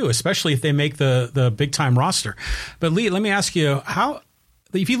fans, too, especially if they make the big-time roster. But, Lee, let me ask you,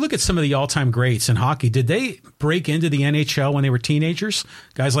 if you look at some of the all-time greats in hockey, did they break into the NHL when they were teenagers?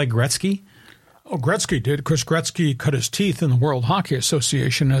 Guys like Gretzky? Oh, Gretzky did, because Gretzky cut his teeth in the World Hockey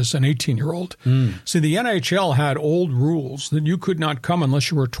Association as an 18-year-old. See, the NHL had old rules that you could not come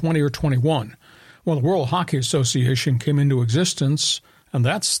unless you were 20 or 21. Well, the World Hockey Association came into existence, and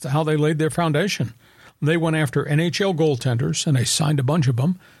that's how they laid their foundation. They went after NHL goaltenders, and they signed a bunch of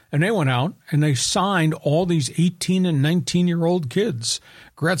them, and they went out and they signed all these 18 and 19-year-old kids.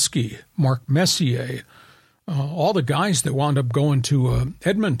 Gretzky, Mark Messier, all the guys that wound up going to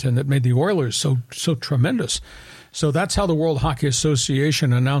Edmonton that made the Oilers so tremendous. So that's how the World Hockey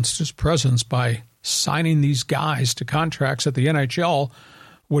Association announced its presence, by signing these guys to contracts that the NHL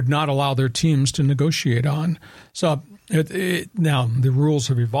would not allow their teams to negotiate on. So now the rules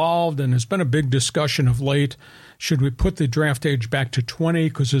have evolved, and there's been a big discussion of late. Should we put the draft age back to 20?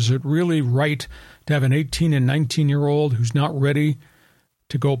 Because is it really right to have an 18 and 19-year-old who's not ready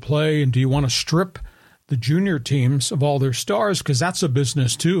to go play? And do you want to strip the junior teams of all their stars? Because that's a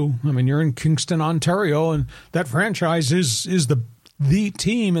business too. I mean, you're in Kingston, Ontario, and that franchise is the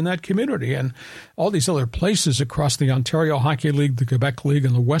team in that community, and all these other places across the Ontario Hockey League, the Quebec League,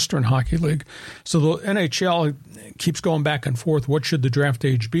 and the Western Hockey League. So the NHL keeps going back and forth. What should the draft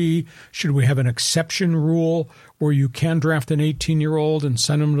age be? Should we have an exception rule where you can draft an 18-year-old and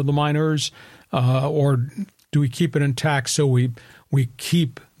send them to the minors? Or do we keep it intact so we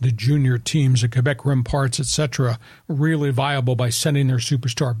keep the junior teams, the Quebec Remparts, et cetera, really viable by sending their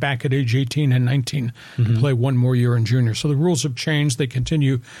superstar back at age 18 and 19 to play one more year in junior? So the rules have changed. They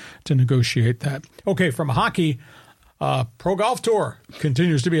continue to negotiate that. Okay, from hockey, Pro Golf Tour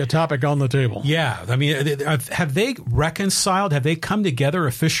continues to be a topic on the table. Yeah. I mean, have they reconciled? Have they come together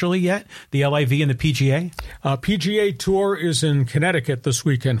officially yet, the LIV and the PGA? PGA Tour is in Connecticut this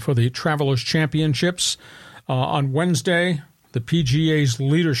weekend for the Travelers Championships. On Wednesday, the PGA's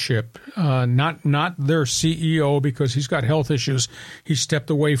leadership, not their CEO because he's got health issues, he stepped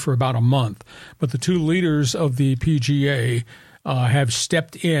away for about a month. But the two leaders of the PGA have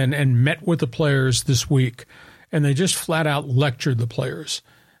stepped in and met with the players this week. And they just flat out lectured the players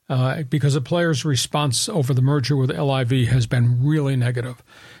because the players' response over the merger with LIV has been really negative.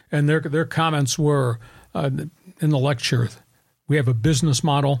 And their comments were in the lecture, we have a business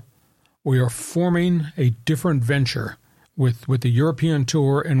model. We are forming a different venture with the European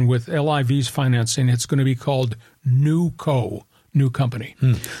Tour and with LIV's financing. It's going to be called NewCo, new company.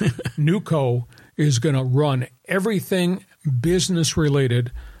 NewCo is going to run everything business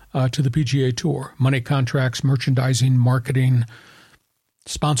related to the PGA Tour: money contracts, merchandising, marketing,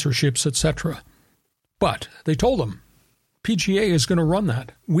 sponsorships, etc. But they told them, PGA is going to run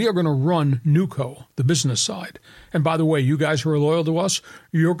that. We are going to run NewCo, the business side. And by the way, you guys who are loyal to us,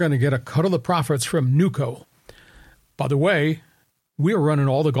 you're going to get a cut of the profits from NewCo. By the way, we are running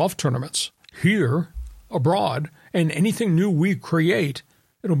all the golf tournaments here, abroad, and anything new we create,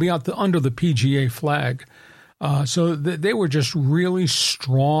 it'll be under the PGA flag. So they were just really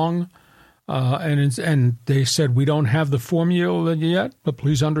strong, and they said, we don't have the formula yet, but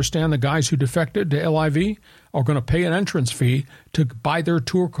please understand the guys who defected to LIV are going to pay an entrance fee to buy their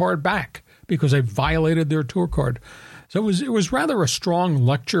tour card back because they violated their tour card. So it was rather a strong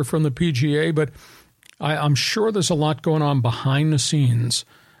lecture from the PGA, but I'm sure there's a lot going on behind the scenes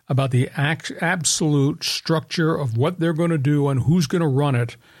about the absolute structure of what they're going to do and who's going to run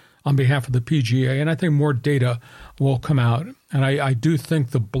it on behalf of the PGA, and I think more data will come out. And I do think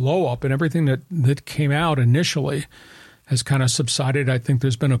the blow-up and everything that came out initially has kind of subsided. I think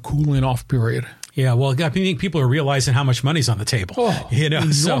there's been a cooling off period. Yeah, well, I think people are realizing how much money's on the table. Oh,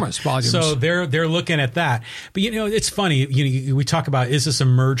 enormous volumes. So they're looking at that. But, it's funny. We talk about, is this a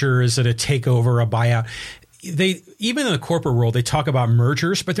merger? Is it a takeover, a buyout? Even in the corporate world, they talk about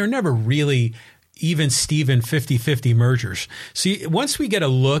mergers, but they're never really even Steven 50-50 mergers. See, once we get a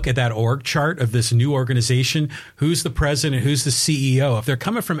look at that org chart of this new organization, who's the president, who's the CEO, if they're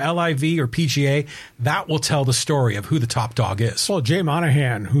coming from LIV or PGA, that will tell the story of who the top dog is. Well, Jay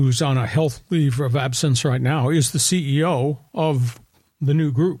Monahan, who's on a health leave of absence right now, is the CEO of the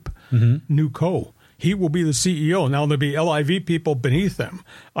new group, NewCo. He will be the CEO. Now, there'll be LIV people beneath him.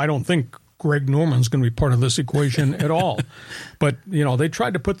 I don't think Greg Norman's going to be part of this equation at all. But, they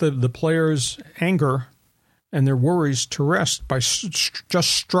tried to put the players' anger and their worries to rest by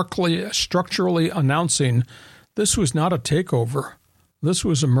just structurally announcing this was not a takeover. This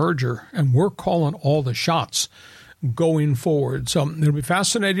was a merger, and we're calling all the shots going forward. So it'll be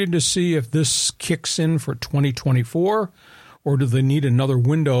fascinating to see if this kicks in for 2024, or do they need another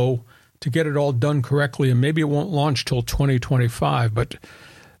window to get it all done correctly, and maybe it won't launch till 2025. But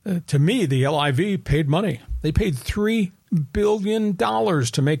to me, the LIV paid money. They paid $3 billion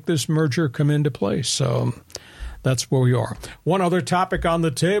to make this merger come into place. So That's where we are. One other topic on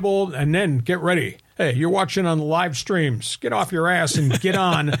the table, and then get ready. Hey, you're watching on the live streams. Get off your ass and get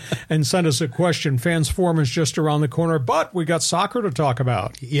on and send us a question. Fans Forum is just around the corner, but we got soccer to talk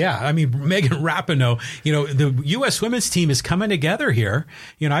about. Yeah, I mean, Megan Rapinoe, the U.S. women's team is coming together here.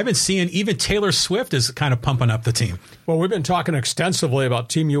 I've been seeing even Taylor Swift is kind of pumping up the team. Well, we've been talking extensively about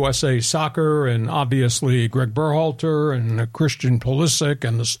Team USA soccer and obviously Greg Berhalter and Christian Pulisic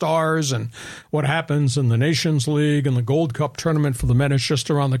and the Stars and what happens in the Nations League and the Gold Cup tournament for the men is just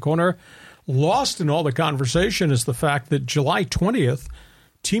around the corner. Lost in all the conversation is the fact that July 20th,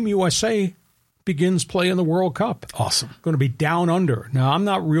 Team USA begins play in the World Cup. Awesome. Going to be down under. Now, I'm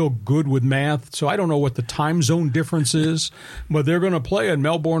not real good with math, so I don't know what the time zone difference is, but they're going to play in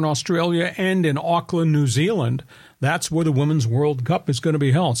Melbourne, Australia, and in Auckland, New Zealand. That's where the Women's World Cup is going to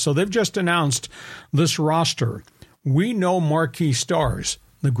be held. So they've just announced this roster. We know marquee stars,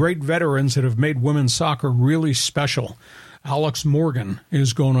 the great veterans that have made women's soccer really special. Alex Morgan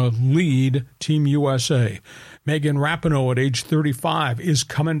is going to lead Team USA. Megan Rapinoe at age 35 is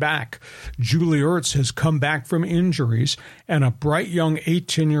coming back. Julie Ertz has come back from injuries. And a bright young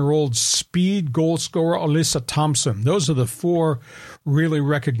 18-year-old speed goal scorer, Alyssa Thompson. Those are the four really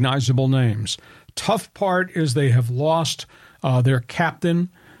recognizable names. Tough part is they have lost their captain.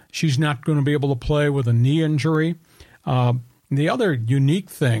 She's not going to be able to play with a knee injury. The other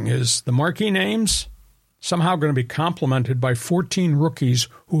unique thing is the marquee names somehow going to be complemented by 14 rookies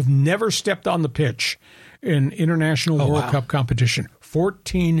who've never stepped on the pitch in international World Cup competition.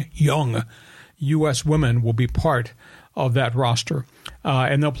 14 young U.S. women will be part of that roster.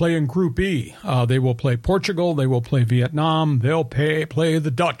 And they'll play in Group E. They will play Portugal. They will play Vietnam. They'll play the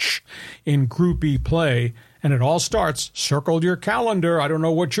Dutch in Group E play. And it all starts, circle your calendar. I don't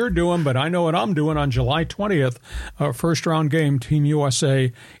know what you're doing, but I know what I'm doing on July 20th. First round game, Team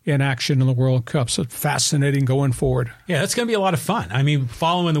USA in action in the World Cup. So fascinating going forward. Yeah, that's going to be a lot of fun. I mean,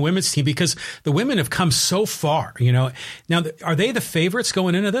 following the women's team because the women have come so far, Now, are they the favorites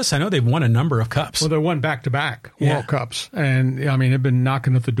going into this? I know they've won a number of cups. Well, they won back-to-back World Cups. And, I mean, they've been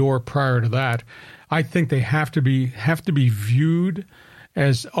knocking at the door prior to that. I think they have to be viewed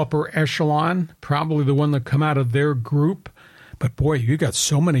as upper echelon, probably the one that come out of their group. But, boy, you got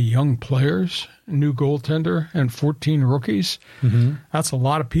so many young players, new goaltender, and 14 rookies. Mm-hmm. That's a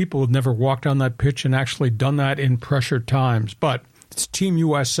lot of people who've never walked on that pitch and actually done that in pressured times. But it's Team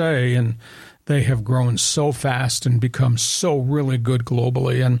USA, and they have grown so fast and become so really good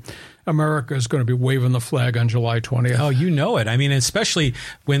globally. And America is going to be waving the flag on July 20th. Oh, you know it. I mean, especially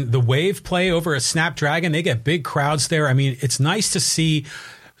when the Wave play over at Snapdragon, they get big crowds there. I mean, it's nice to see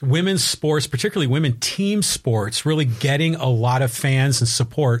women's sports, particularly women team sports, really getting a lot of fans and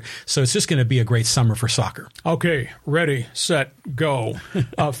support. So it's just going to be a great summer for soccer. Okay, ready, set, go.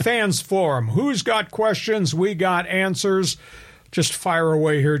 Fans Forum. Who's got questions? We got answers. Just fire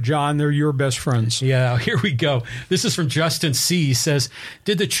away here, John. They're your best friends. Yeah, here we go. This is from Justin C. He says,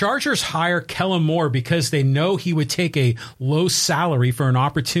 did the Chargers hire Kellen Moore because they know he would take a low salary for an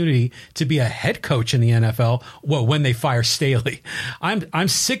opportunity to be a head coach in the NFL? Well, when they fire Staley. I'm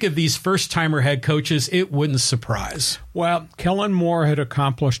sick of these first-timer head coaches. It wouldn't surprise. Well, Kellen Moore had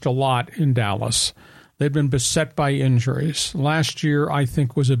accomplished a lot in Dallas. They'd been beset by injuries. Last year, I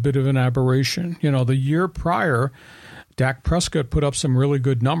think, was a bit of an aberration. The year prior, Dak Prescott put up some really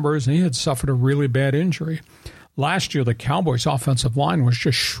good numbers, and he had suffered a really bad injury. Last year, the Cowboys' offensive line was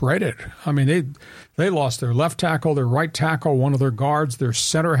just shredded. I mean, they lost their left tackle, their right tackle, one of their guards. Their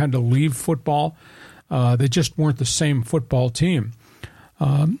center had to leave football. They just weren't the same football team.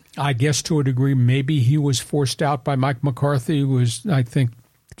 I guess to a degree, maybe he was forced out by Mike McCarthy, who I think,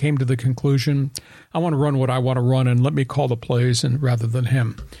 came to the conclusion, I want to run what I want to run, and let me call the plays rather than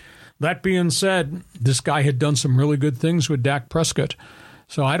him. That being said, this guy had done some really good things with Dak Prescott.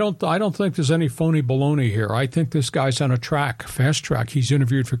 So I don't think there's any phony baloney here. I think this guy's on a fast track. He's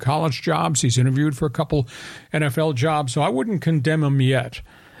interviewed for college jobs. He's interviewed for a couple NFL jobs. So I wouldn't condemn him yet.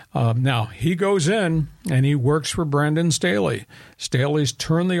 Now, he goes in and he works for Brandon Staley. Staley's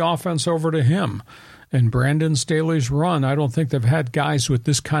turned the offense over to him. And Brandon Staley's run, I don't think they've had guys with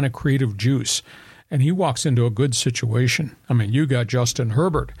this kind of creative juice. And he walks into a good situation. I mean, you got Justin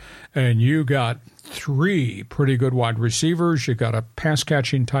Herbert, and you got 3 pretty good wide receivers. You got a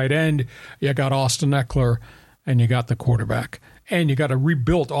pass-catching tight end. You got Austin Eckler, and you got the quarterback. And you got a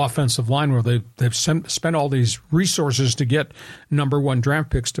rebuilt offensive line where they've spent all these resources to get number 1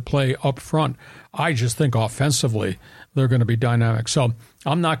 draft picks to play up front. I just think offensively they're going to be dynamic. So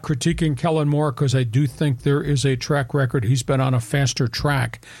I'm not critiquing Kellen Moore because I do think there is a track record. He's been on a faster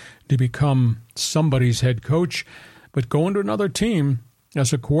track to become somebody's head coach. But going to another team,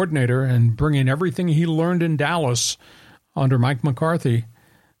 as a coordinator and bringing everything he learned in Dallas under Mike McCarthy,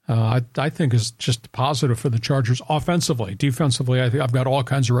 I think is just positive for the Chargers offensively. Defensively, I think I've got all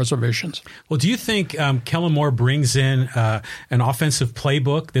kinds of reservations. Well, do you think Kellen Moore brings in an offensive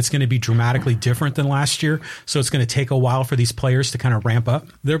playbook that's going to be dramatically different than last year? So it's going to take a while for these players to kind of ramp up?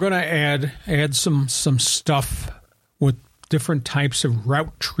 They're going to add some stuff with different types of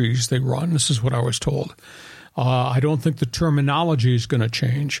route trees they run. This is what I was told. I don't think the terminology is going to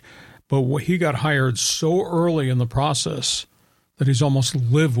change, but he got hired so early in the process that he's almost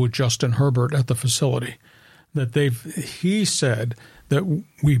lived with Justin Herbert at the facility. That he said that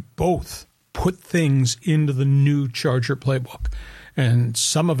we both put things into the new Charger playbook. And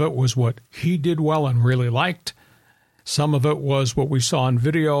some of it was what he did well and really liked. Some of it was what we saw in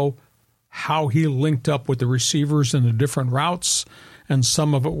video, how he linked up with the receivers in the different routes. And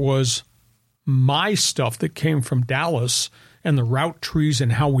some of it was my stuff that came from Dallas and the route trees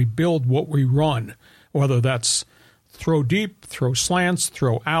and how we build what we run, whether that's throw deep, throw slants,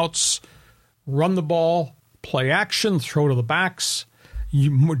 throw outs, run the ball, play action, throw to the backs,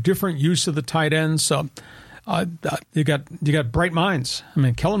 different use of the tight ends. So you got bright minds. I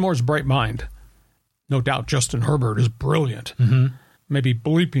mean, Kellen Moore's a bright mind. No doubt Justin Herbert is brilliant, maybe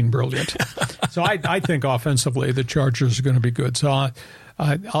bleeping brilliant. So I think offensively the Chargers are going to be good. So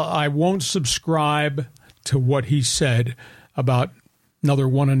I won't subscribe to what he said about another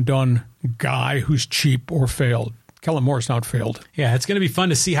one-and-done guy who's cheap or failed. Kellen Moore's not failed. Yeah, it's going to be fun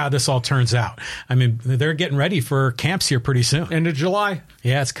to see how this all turns out. I mean, they're getting ready for camps here pretty soon. End of July.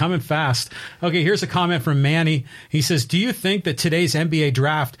 Yeah, it's coming fast. Okay, here's a comment from Manny. He says, do you think that today's NBA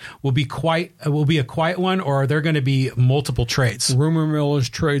draft will be a quiet one, or are there going to be multiple trades? Rumor mill is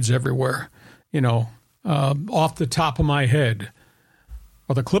trades everywhere. Off the top of my head,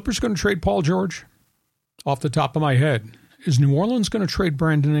 are the Clippers going to trade Paul George? Off the top of my head. Is New Orleans going to trade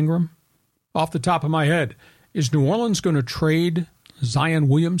Brandon Ingram? Off the top of my head. Is New Orleans going to trade Zion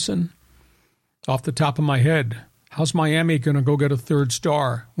Williamson? Off the top of my head. How's Miami going to go get a third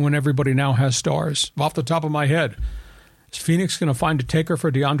star when everybody now has stars? Off the top of my head. Is Phoenix going to find a taker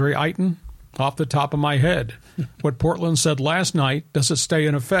for DeAndre Ayton? Off the top of my head. What Portland said last night, does it stay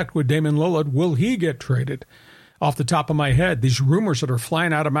in effect with Damian Lillard? Will he get traded? Off the top of my head, these rumors that are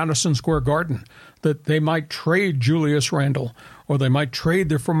flying out of Madison Square Garden that they might trade Julius Randle or they might trade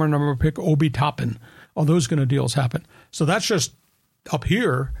their former number pick Obi Toppin. Are those going to deals happen? So that's just up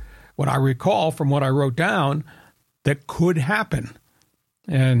here, what I recall from what I wrote down, that could happen.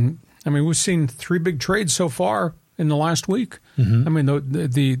 And, I mean, we've seen 3 big trades so far in the last week. I mean,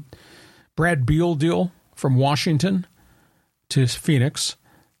 the Brad Beal deal from Washington to Phoenix,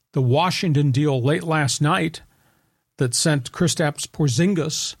 the Washington deal late last night that sent Kristaps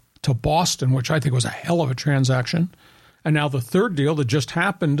Porzingis to Boston, which I think was a hell of a transaction. And now the third deal that just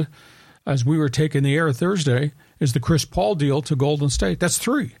happened as we were taking the air Thursday is the Chris Paul deal to Golden State. That's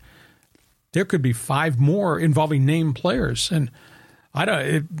 3. There could be 5 more involving named players. And I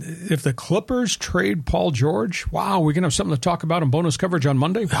don't. If the Clippers trade Paul George, wow, we're going to have something to talk about in bonus coverage on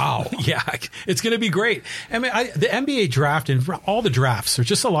Monday. Wow. Yeah, it's going to be great. I mean, the NBA draft and all the drafts are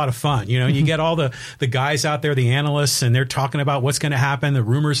just a lot of fun. You get all the guys out there, the analysts, and they're talking about what's going to happen, the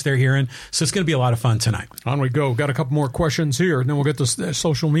rumors they're hearing. So it's going to be a lot of fun tonight. On we go. Got a couple more questions here, and then we'll get to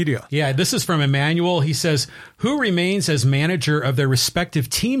social media. Yeah, this is from Emmanuel. He says, who remains as manager of their respective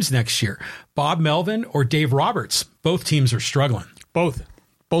teams next year, Bob Melvin or Dave Roberts? Both teams are struggling. Both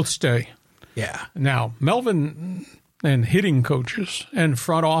stay. Yeah. Now, Melvin and hitting coaches and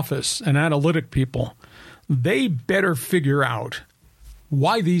front office and analytic people, they better figure out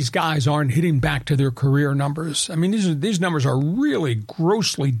why these guys aren't hitting back to their career numbers. I mean, these numbers are really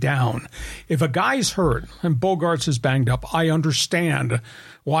grossly down. If a guy's hurt and Bogarts is banged up, I understand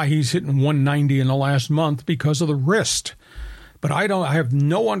why he's hitting 190 in the last month because of the wrist. But I have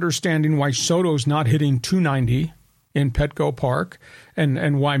no understanding why Soto's not hitting 290 in Petco Park,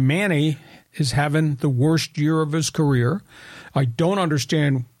 and why Manny is having the worst year of his career. I don't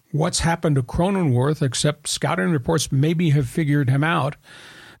understand what's happened to Cronenworth, except scouting reports maybe have figured him out.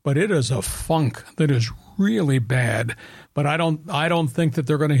 But it is a funk that is really bad. But I don't think that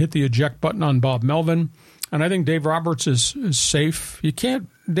they're going to hit the eject button on Bob Melvin. And I think Dave Roberts is safe.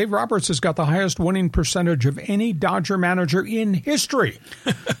 Dave Roberts has got the highest winning percentage of any Dodger manager in history.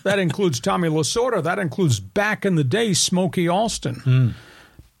 That includes Tommy Lasorda. That includes back in the day Smokey Alston.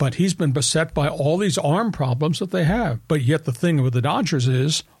 But he's been beset by all these arm problems that they have. But yet the thing with the Dodgers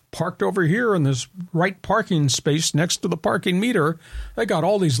is, parked over here in this right parking space next to the parking meter, they got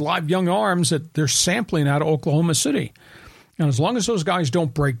all these live young arms that they're sampling out of Oklahoma City. And as long as those guys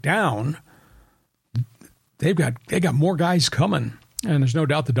don't break down, they got more guys coming. And there's no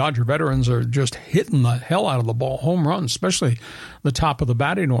doubt the Dodger veterans are just hitting the hell out of the ball, home runs, especially the top of the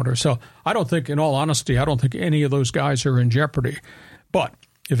batting order. So I don't think, in all honesty, I don't think any of those guys are in jeopardy. But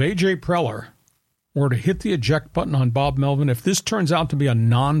if A.J. Preller were to hit the eject button on Bob Melvin, if this turns out to be a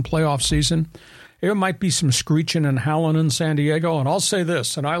non-playoff season, there might be some screeching and howling in San Diego. And I'll say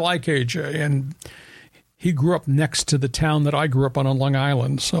this, and I like A.J., and he grew up next to the town that I grew up on Long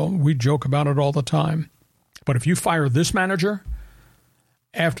Island, so we joke about it all the time. But if you fire this manager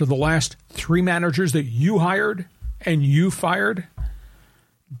after the last 3 managers that you hired and you fired,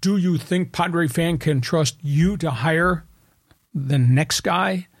 do you think Padre fan can trust you to hire the next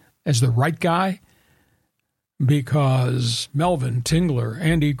guy as the right guy? Because Melvin, Tingler,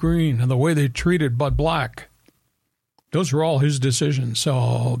 Andy Green, and the way they treated Bud Black, those are all his decisions.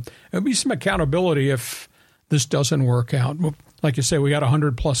 So there'll be some accountability if this doesn't work out. Like you say, we got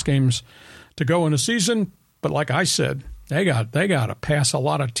 100-plus games to go in a season, but like I said, They got to pass a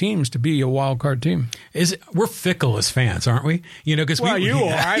lot of teams to be a wild card team. We're fickle as fans, aren't we? You know, because you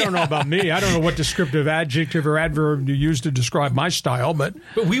are. I don't know about me. I don't know what descriptive adjective or adverb you use to describe my style, but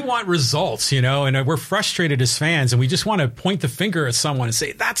we want results, you know, and we're frustrated as fans, and we just want to point the finger at someone and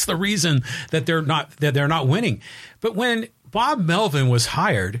say that's the reason that they're not winning. But when Bob Melvin was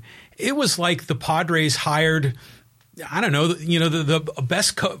hired, it was like the Padres hired, I don't know, you know, the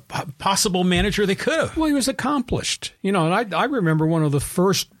best possible manager they could have. Well, he was accomplished, you know, and I remember one of the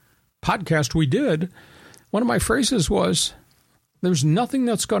first podcasts we did, one of my phrases was, there's nothing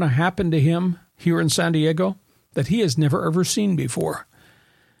that's going to happen to him here in San Diego that he has never ever seen before.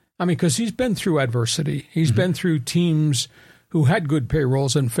 I mean, because he's been through adversity. He's been through teams who had good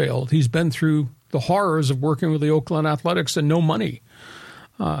payrolls and failed. He's been through the horrors of working with the Oakland Athletics and no money,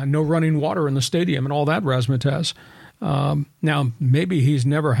 no running water in the stadium and all that razzmatazz. Now, maybe he's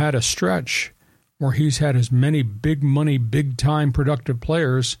never had a stretch where he's had as many big money, big time productive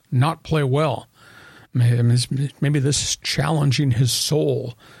players not play well. Maybe this is challenging his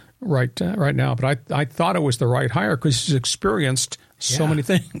soul right now. But I thought it was the right hire because he's experienced so many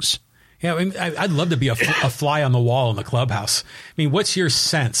things. Yeah, I mean, I'd love to be a fly on the wall in the clubhouse. I mean, what's your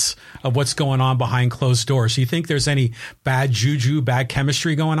sense of what's going on behind closed doors? Do you think there's any bad juju, bad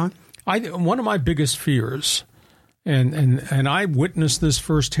chemistry going on? One of my biggest fears, and I witnessed this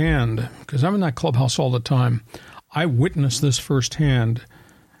firsthand because I'm in that clubhouse all the time. I witnessed this firsthand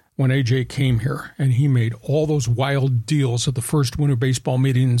when AJ came here and he made all those wild deals at the first winter baseball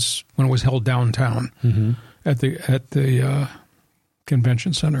meetings when it was held downtown at the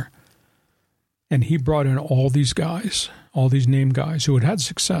convention center. And he brought in all these guys, all these name guys who had had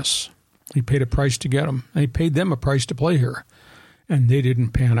success. He paid a price to get them, and he paid them a price to play here. And they didn't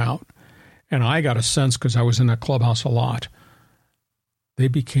pan out. And I got a sense, because I was in that clubhouse a lot, they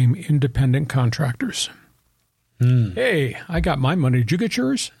became independent contractors. Hey, I got my money. Did you get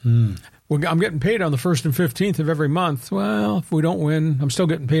yours? Well, I'm getting paid on the 1st and 15th of every month. Well, if we don't win, I'm still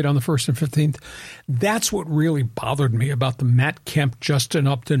getting paid on the 1st and 15th. That's what really bothered me about the Matt Kemp, Justin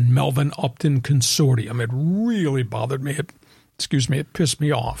Upton, Melvin Upton consortium. It really bothered me. It pissed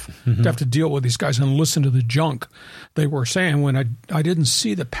me off to have to deal with these guys and listen to the junk they were saying when I didn't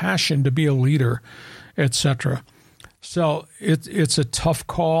see the passion to be a leader, etc. So it's a tough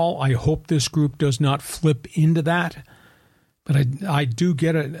call. I hope this group does not flip into that. But I do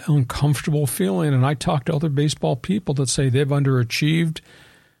get an uncomfortable feeling, and I talk to other baseball people that say they've underachieved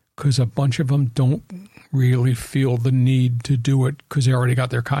because a bunch of them don't really feel the need to do it because they already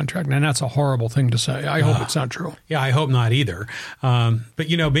got their contract. And that's a horrible thing to say. I hope it's not true. Yeah, I hope not either. But,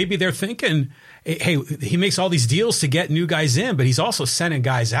 you know, maybe they're thinking, hey, he makes all these deals to get new guys in, but he's also sending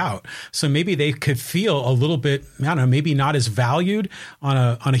guys out. So maybe they could feel a little bit, I don't know, maybe not as valued on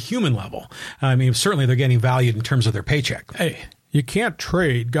a human level. I mean, certainly they're getting valued in terms of their paycheck. Hey, you can't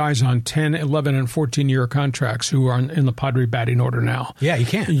trade guys on 10, 11, and 14-year contracts who are in the Padre batting order now. Yeah, you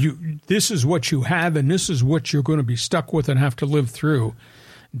can't. This is what you have, and this is what you're going to be stuck with and have to live through.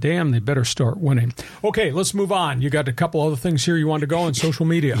 Damn, they better start winning. Okay, let's move on. You got a couple other things here you want to go on social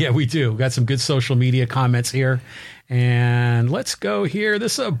media. Yeah, we do. We've got some good social media comments here. And let's go here.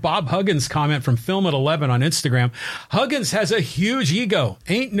 This is a Bob Huggins comment from Film at 11 on Instagram. Huggins has a huge ego.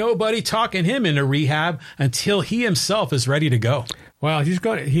 Ain't nobody talking him into rehab until he himself is ready to go. Well,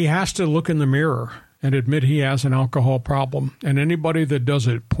 he has to look in the mirror and admit he has an alcohol problem. And anybody that does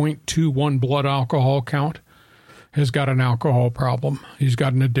a 0.21 blood alcohol count has got an alcohol problem. He's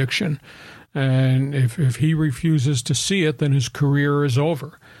got an addiction. And if he refuses to see it, then his career is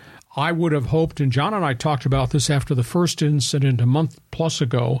over. I would have hoped, and John and I talked about this after the first incident a month plus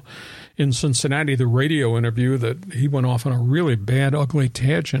ago in Cincinnati, the radio interview, that he went off on a really bad, ugly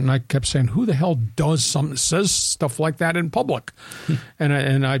tangent. And I kept saying, who the hell says stuff like that in public?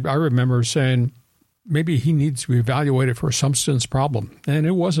 And I remember saying, maybe he needs to be evaluated for a substance problem. And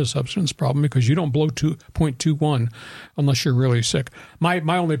it was a substance problem because you don't blow 2.21 unless you're really sick. My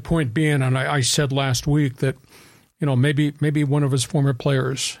only point being, and I said last week that, maybe one of his former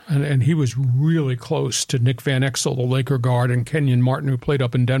players, and he was really close to Nick Van Exel, the Laker guard, and Kenyon Martin, who played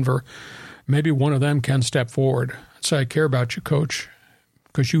up in Denver. Maybe one of them can step forward and say, I care about you, Coach,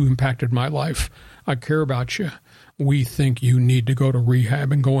 because you impacted my life. I care about you. We think you need to go to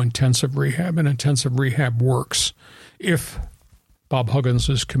rehab and go intensive rehab, and intensive rehab works if Bob Huggins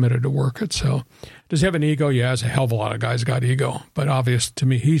is committed to work it. So does he have an ego? Yeah, there's a hell of a lot of guys got ego. But obvious to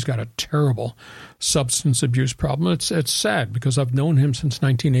me, he's got a terrible substance abuse problem. It's sad because I've known him since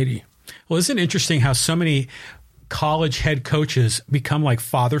 1980. Well, isn't it interesting how so many college head coaches become like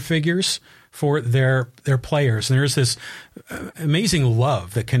father figures for their players? And there's this amazing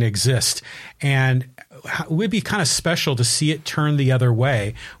love that can exist. And it would be kind of special to see it turn the other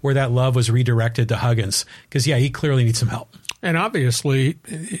way, where that love was redirected to Huggins. Because, he clearly needs some help. And obviously,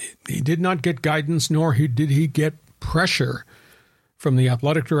 he did not get guidance, nor did he get pressure from the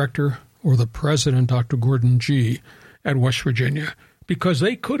athletic director or the president, Dr. Gordon G., at West Virginia, because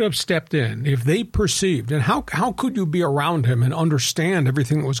they could have stepped in if they perceived. And how could you be around him and understand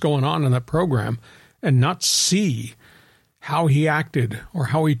everything that was going on in that program and not see how he acted or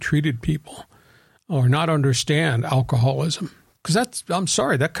how he treated people or not understand alcoholism? Because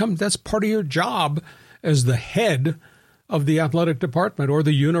that's part of your job as the head of the athletic department or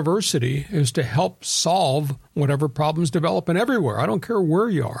the university, is to help solve whatever problems develop in everywhere. I don't care where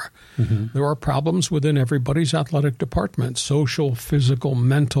you are. Mm-hmm. There are problems within everybody's athletic department: social, physical,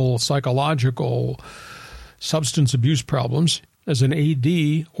 mental, psychological, substance abuse problems. As an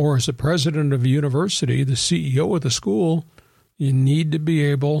AD or as a president of a university, the CEO of the school, you need to be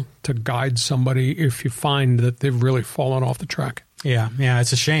able to guide somebody if you find that they've really fallen off the track. Yeah,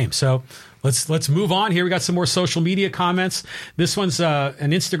 it's a shame. So let's move on here. We got some more social media comments. This one's an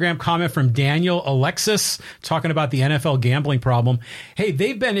Instagram comment from Daniel Alexis talking about the NFL gambling problem. Hey,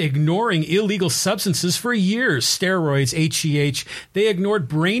 they've been ignoring illegal substances for years. Steroids, HGH. They ignored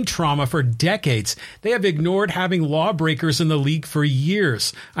brain trauma for decades. They have ignored having lawbreakers in the league for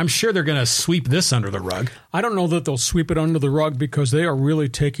years. I'm sure they're going to sweep this under the rug. I don't know that they'll sweep it under the rug because they are really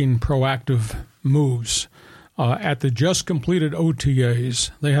taking proactive moves. At the just completed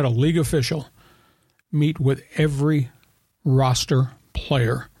OTAs, they had a league official meet with every roster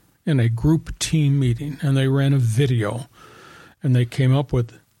player in a group team meeting, and they ran a video, and they came up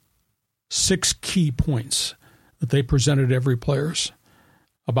with 6 key points that they presented to every players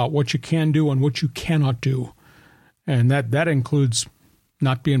about what you can do and what you cannot do. And that includes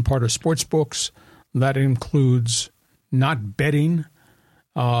not being part of sports books. That includes not betting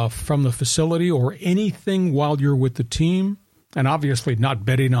from the facility or anything while you're with the team, and obviously not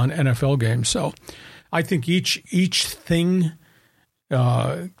betting on NFL games. So I think each thing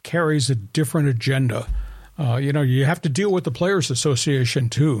carries a different agenda. You have to deal with the Players Association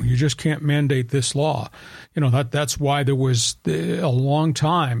too. You just can't mandate this law. That's why there was a long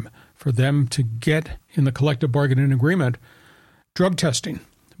time for them to get in the collective bargaining agreement drug testing,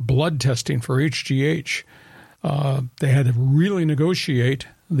 blood testing for HGH. They had to really negotiate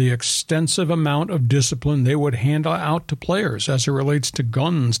the extensive amount of discipline they would hand out to players as it relates to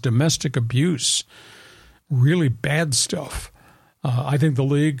guns, domestic abuse, really bad stuff. I think the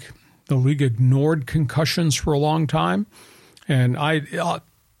league ignored concussions for a long time, and I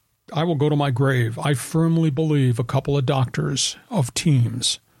will go to my grave. I firmly believe a couple of doctors of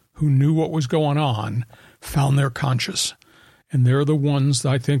teams who knew what was going on found their conscience, and they're the ones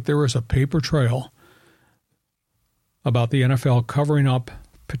that I think there is a paper trail about the NFL covering up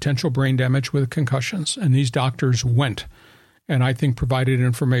potential brain damage with concussions. And these doctors went and I think provided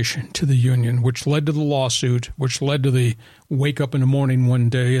information to the union, which led to the lawsuit, which led to the wake up in the morning one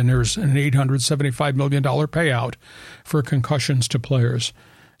day and there's an $875 million payout for concussions to players.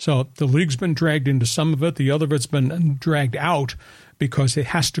 So the league's been dragged into some of it. The other of it's been dragged out because it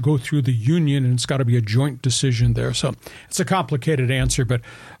has to go through the union and it's got to be a joint decision there. So it's a complicated answer, but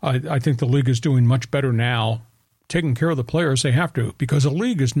I think the league is doing much better now, taking care of the players they have to, because the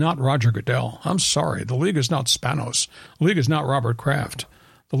league is not Roger Goodell. I'm sorry. The league is not Spanos. The league is not Robert Kraft.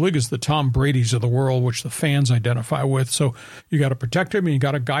 The league is the Tom Brady's of the world, which the fans identify with. So you got to protect them and you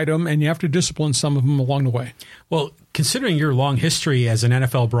got to guide them and you have to discipline some of them along the way. Well, considering your long history as an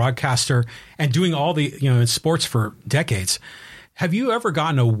NFL broadcaster and doing all the, in sports for decades, Have you ever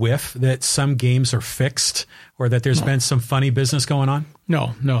gotten a whiff that some games are fixed or that there's been some funny business going on?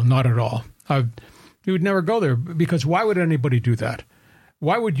 No, not at all. You would never go there because why would anybody do that?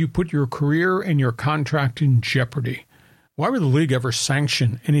 Why would you put your career and your contract in jeopardy? Why would the league ever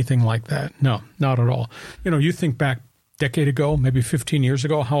sanction anything like that? No, not at all. You think back a decade ago, maybe 15 years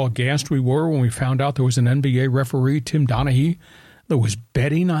ago, how aghast we were when we found out there was an NBA referee, Tim Donaghy, that was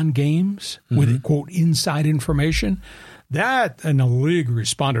betting on games with, quote, inside information. That, and the league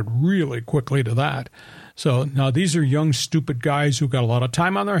responded really quickly to that. So now these are young, stupid guys who got a lot of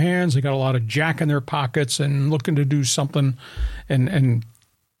time on their hands. They got a lot of jack in their pockets and looking to do something and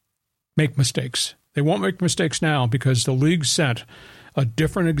make mistakes. They won't make mistakes now because the league sent a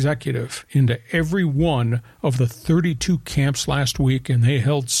different executive into every one of the 32 camps last week, and they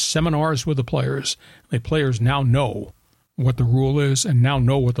held seminars with the players. The players now know what the rule is and now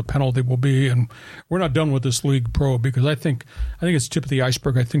know what the penalty will be. And we're not done with this league pro because I think it's tip of the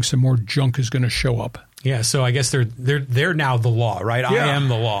iceberg. I think some more junk is going to show up. Yeah, so I guess they're now the law, right? Yeah, I am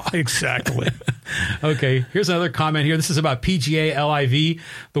the law. Exactly. Okay, here's another comment here. This is about PGA LIV.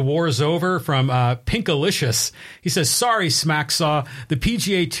 The war is over from Pinkalicious. He says, sorry, Smacksaw. The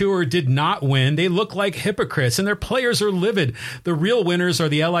PGA Tour did not win. They look like hypocrites, and their players are livid. The real winners are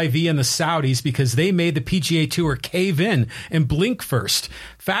the LIV and the Saudis because they made the PGA Tour cave in and blink first.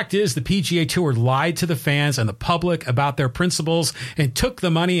 Fact is, the PGA Tour lied to the fans and the public about their principles and took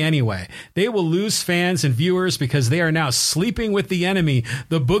the money anyway. They will lose fans and viewers because they are now sleeping with the enemy,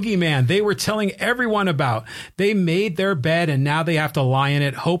 the boogeyman they were telling everyone about. They made their bed and now they have to lie in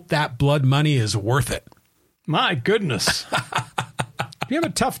it. Hope that blood money is worth it. My goodness. Do you have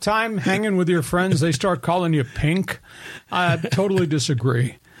a tough time hanging with your friends? They start calling you pink. I totally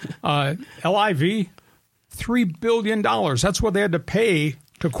disagree. LIV, $3 billion. That's what they had to pay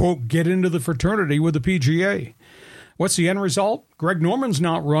to, quote, get into the fraternity with the PGA. What's the end result? Greg Norman's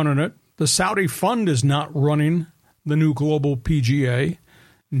not running it. The Saudi fund is not running the new global PGA.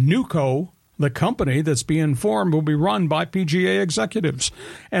 NUCO, the company that's being formed, will be run by PGA executives.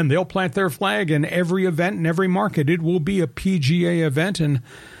 And they'll plant their flag in every event in every market. It will be a PGA event, and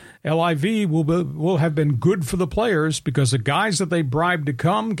LIV will have been good for the players because the guys that they bribed to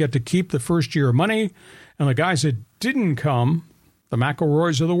come get to keep the first year money, and the guys that didn't come, the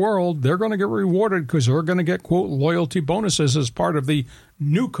McElroys of the world, they're going to get rewarded because they're going to get, quote, loyalty bonuses as part of the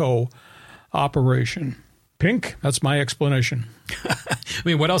NUCO operation. Pink, that's my explanation. I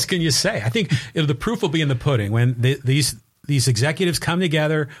mean, what else can you say? I think the proof will be in the pudding when these executives come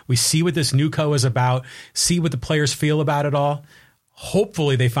together. We see what this NUCO is about, see what the players feel about it all.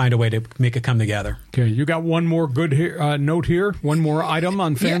 Hopefully they find a way to make it come together. Okay, you got one more good note here, one more item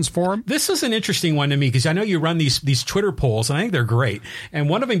on Fans Forum? This is an interesting one to me because I know you run these Twitter polls, and I think they're great. And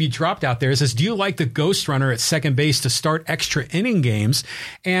one of them you dropped out there says, do you like the ghost runner at second base to start extra inning games?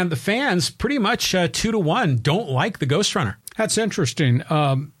 And the fans pretty much 2-1 don't like the ghost runner. That's interesting.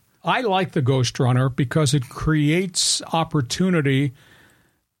 I like the ghost runner because it creates opportunity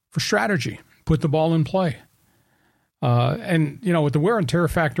for strategy. Put the ball in play. And, with the wear and tear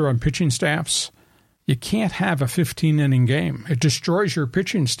factor on pitching staffs, you can't have a 15-inning game. It destroys your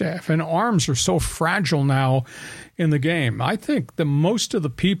pitching staff, and arms are so fragile now in the game. I think the most of the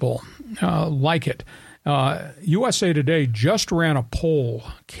people like it. USA Today just ran a poll,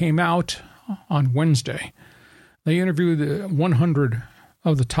 came out on Wednesday. They interviewed 100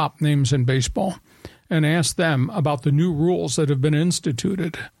 of the top names in baseball and asked them about the new rules that have been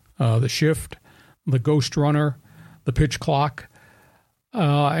instituted, the shift, the ghost runner, the pitch clock,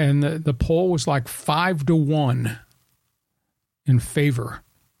 and the poll was like 5-1 in favor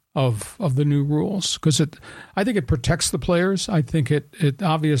of the new rules because I think it protects the players. I think it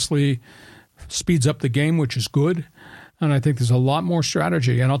obviously speeds up the game, which is good, and I think there's a lot more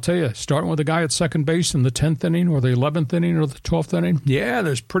strategy. And I'll tell you, starting with a guy at second base in the 10th inning or the 11th inning or the 12th inning, yeah,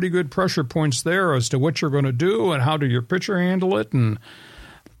 there's pretty good pressure points there as to what you're going to do and how do your pitcher handle it. And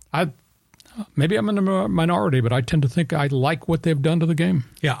maybe I'm in the minority, but I tend to think I like what they've done to the game.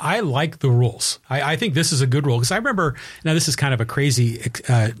 Yeah, I like the rules. I think this is a good rule because I remember, now this is kind of a crazy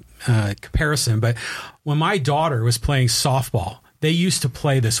comparison, but when my daughter was playing softball, they used to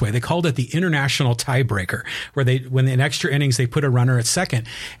play this way. They called it the international tiebreaker, where when in extra innings, they put a runner at second.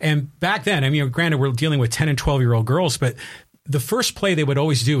 And back then, I mean, granted, we're dealing with 10 and 12-year-old girls, but the first play they would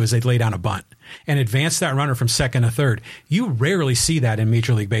always do is they'd lay down a bunt and advance that runner from second to third. You rarely see that in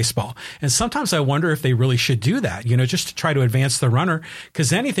Major League Baseball. And sometimes I wonder if they really should do that, just to try to advance the runner,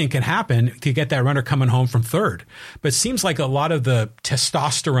 because anything can happen to get that runner coming home from third. But it seems like a lot of the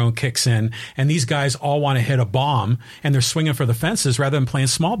testosterone kicks in, and these guys all want to hit a bomb, and they're swinging for the fences rather than playing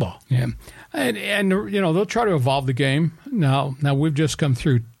small ball. Yeah. And they'll try to evolve the game. Now we've just come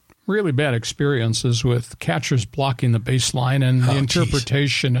through really bad experiences with catchers blocking the baseline and the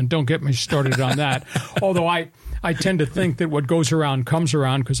interpretation. And don't get me started on that. Although I tend to think that what goes around comes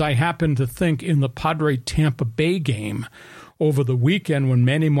around, because I happen to think in the Padres-Tampa Bay game over the weekend when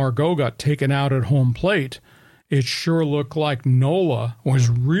Manny Margot got taken out at home plate, it sure looked like Nola was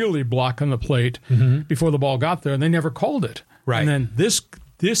really blocking the plate before the ball got there, and they never called it. Right. And then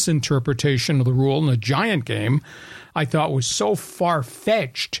this interpretation of the rule in the Giant game, I thought was so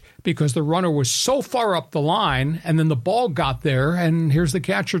far-fetched because the runner was so far up the line, and then the ball got there, and here's the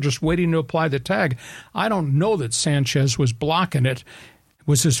catcher just waiting to apply the tag. I don't know that Sanchez was blocking it.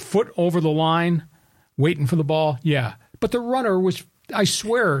 Was his foot over the line, waiting for the ball? Yeah. But the runner was, I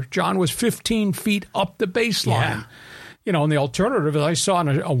swear, John, was 15 feet up the baseline. Yeah. And the alternative, I saw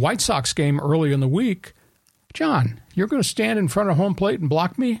in a White Sox game early in the week, John, you're going to stand in front of home plate and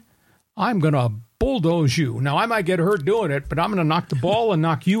block me? I'm going to bulldoze you. Now, I might get hurt doing it, but I'm going to knock the ball and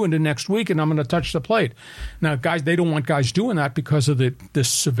knock you into next week, and I'm going to touch the plate. Now, guys, they don't want guys doing that because of the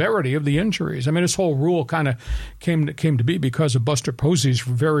severity of the injuries. I mean, this whole rule kind of came to be because of Buster Posey's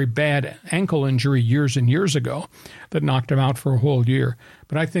very bad ankle injury years and years ago that knocked him out for a whole year.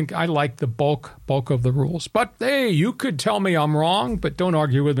 But I think I like the bulk of the rules. But, hey, you could tell me I'm wrong, but don't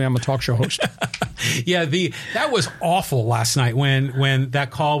argue with me. I'm a talk show host. Yeah, that was awful last night when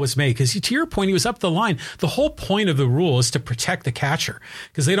that call was made. Because to your point, he was up the line. The whole point of the rule is to protect the catcher,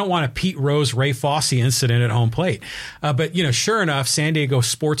 because they don't want a Pete Rose, Ray Fosse incident at home plate. But, sure enough, San Diego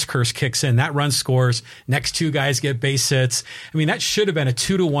sports curse kicks in. That run scores. Next two guys get base hits. I mean, that should have been a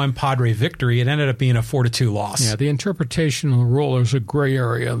 2-1 Padre victory. It ended up being a 4-2 loss. Yeah, the interpretation of the rule, there's a gray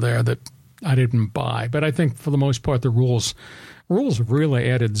area there that I didn't buy. But I think for the most part, the rules have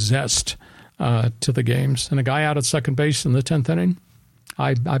really added zest to the games. And a guy out at second base in the 10th inning,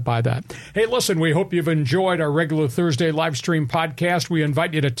 I buy that. Hey, listen, we hope you've enjoyed our regular Thursday live stream podcast. We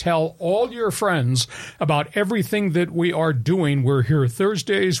invite you to tell all your friends about everything that we are doing. We're here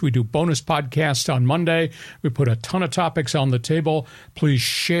Thursdays. We do bonus podcasts on Monday. We put a ton of topics on the table. Please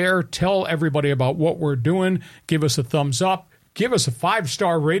share. Tell everybody about what we're doing. Give us a thumbs up. Give us a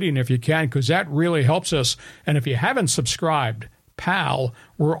 5-star rating if you can, because that really helps us. And if you haven't subscribed, pal,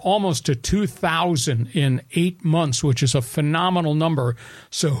 we're almost to 2,000 in 8 months, which is a phenomenal number.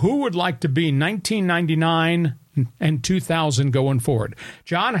 So who would like to be 1999 and 2,000 going forward?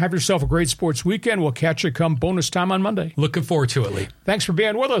 John, have yourself a great sports weekend. We'll catch you come bonus time on Monday. Looking forward to it, Lee. Thanks for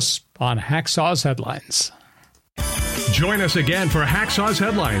being with us on Hacksaw's Headlines. Join us again for Hacksaw's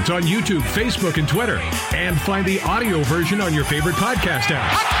Headlines on YouTube, Facebook, and Twitter. And find the audio version on your favorite podcast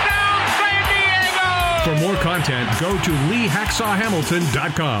app. Touchdown, San Diego! For more content, go to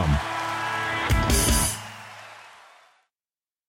LeeHacksawHamilton.com.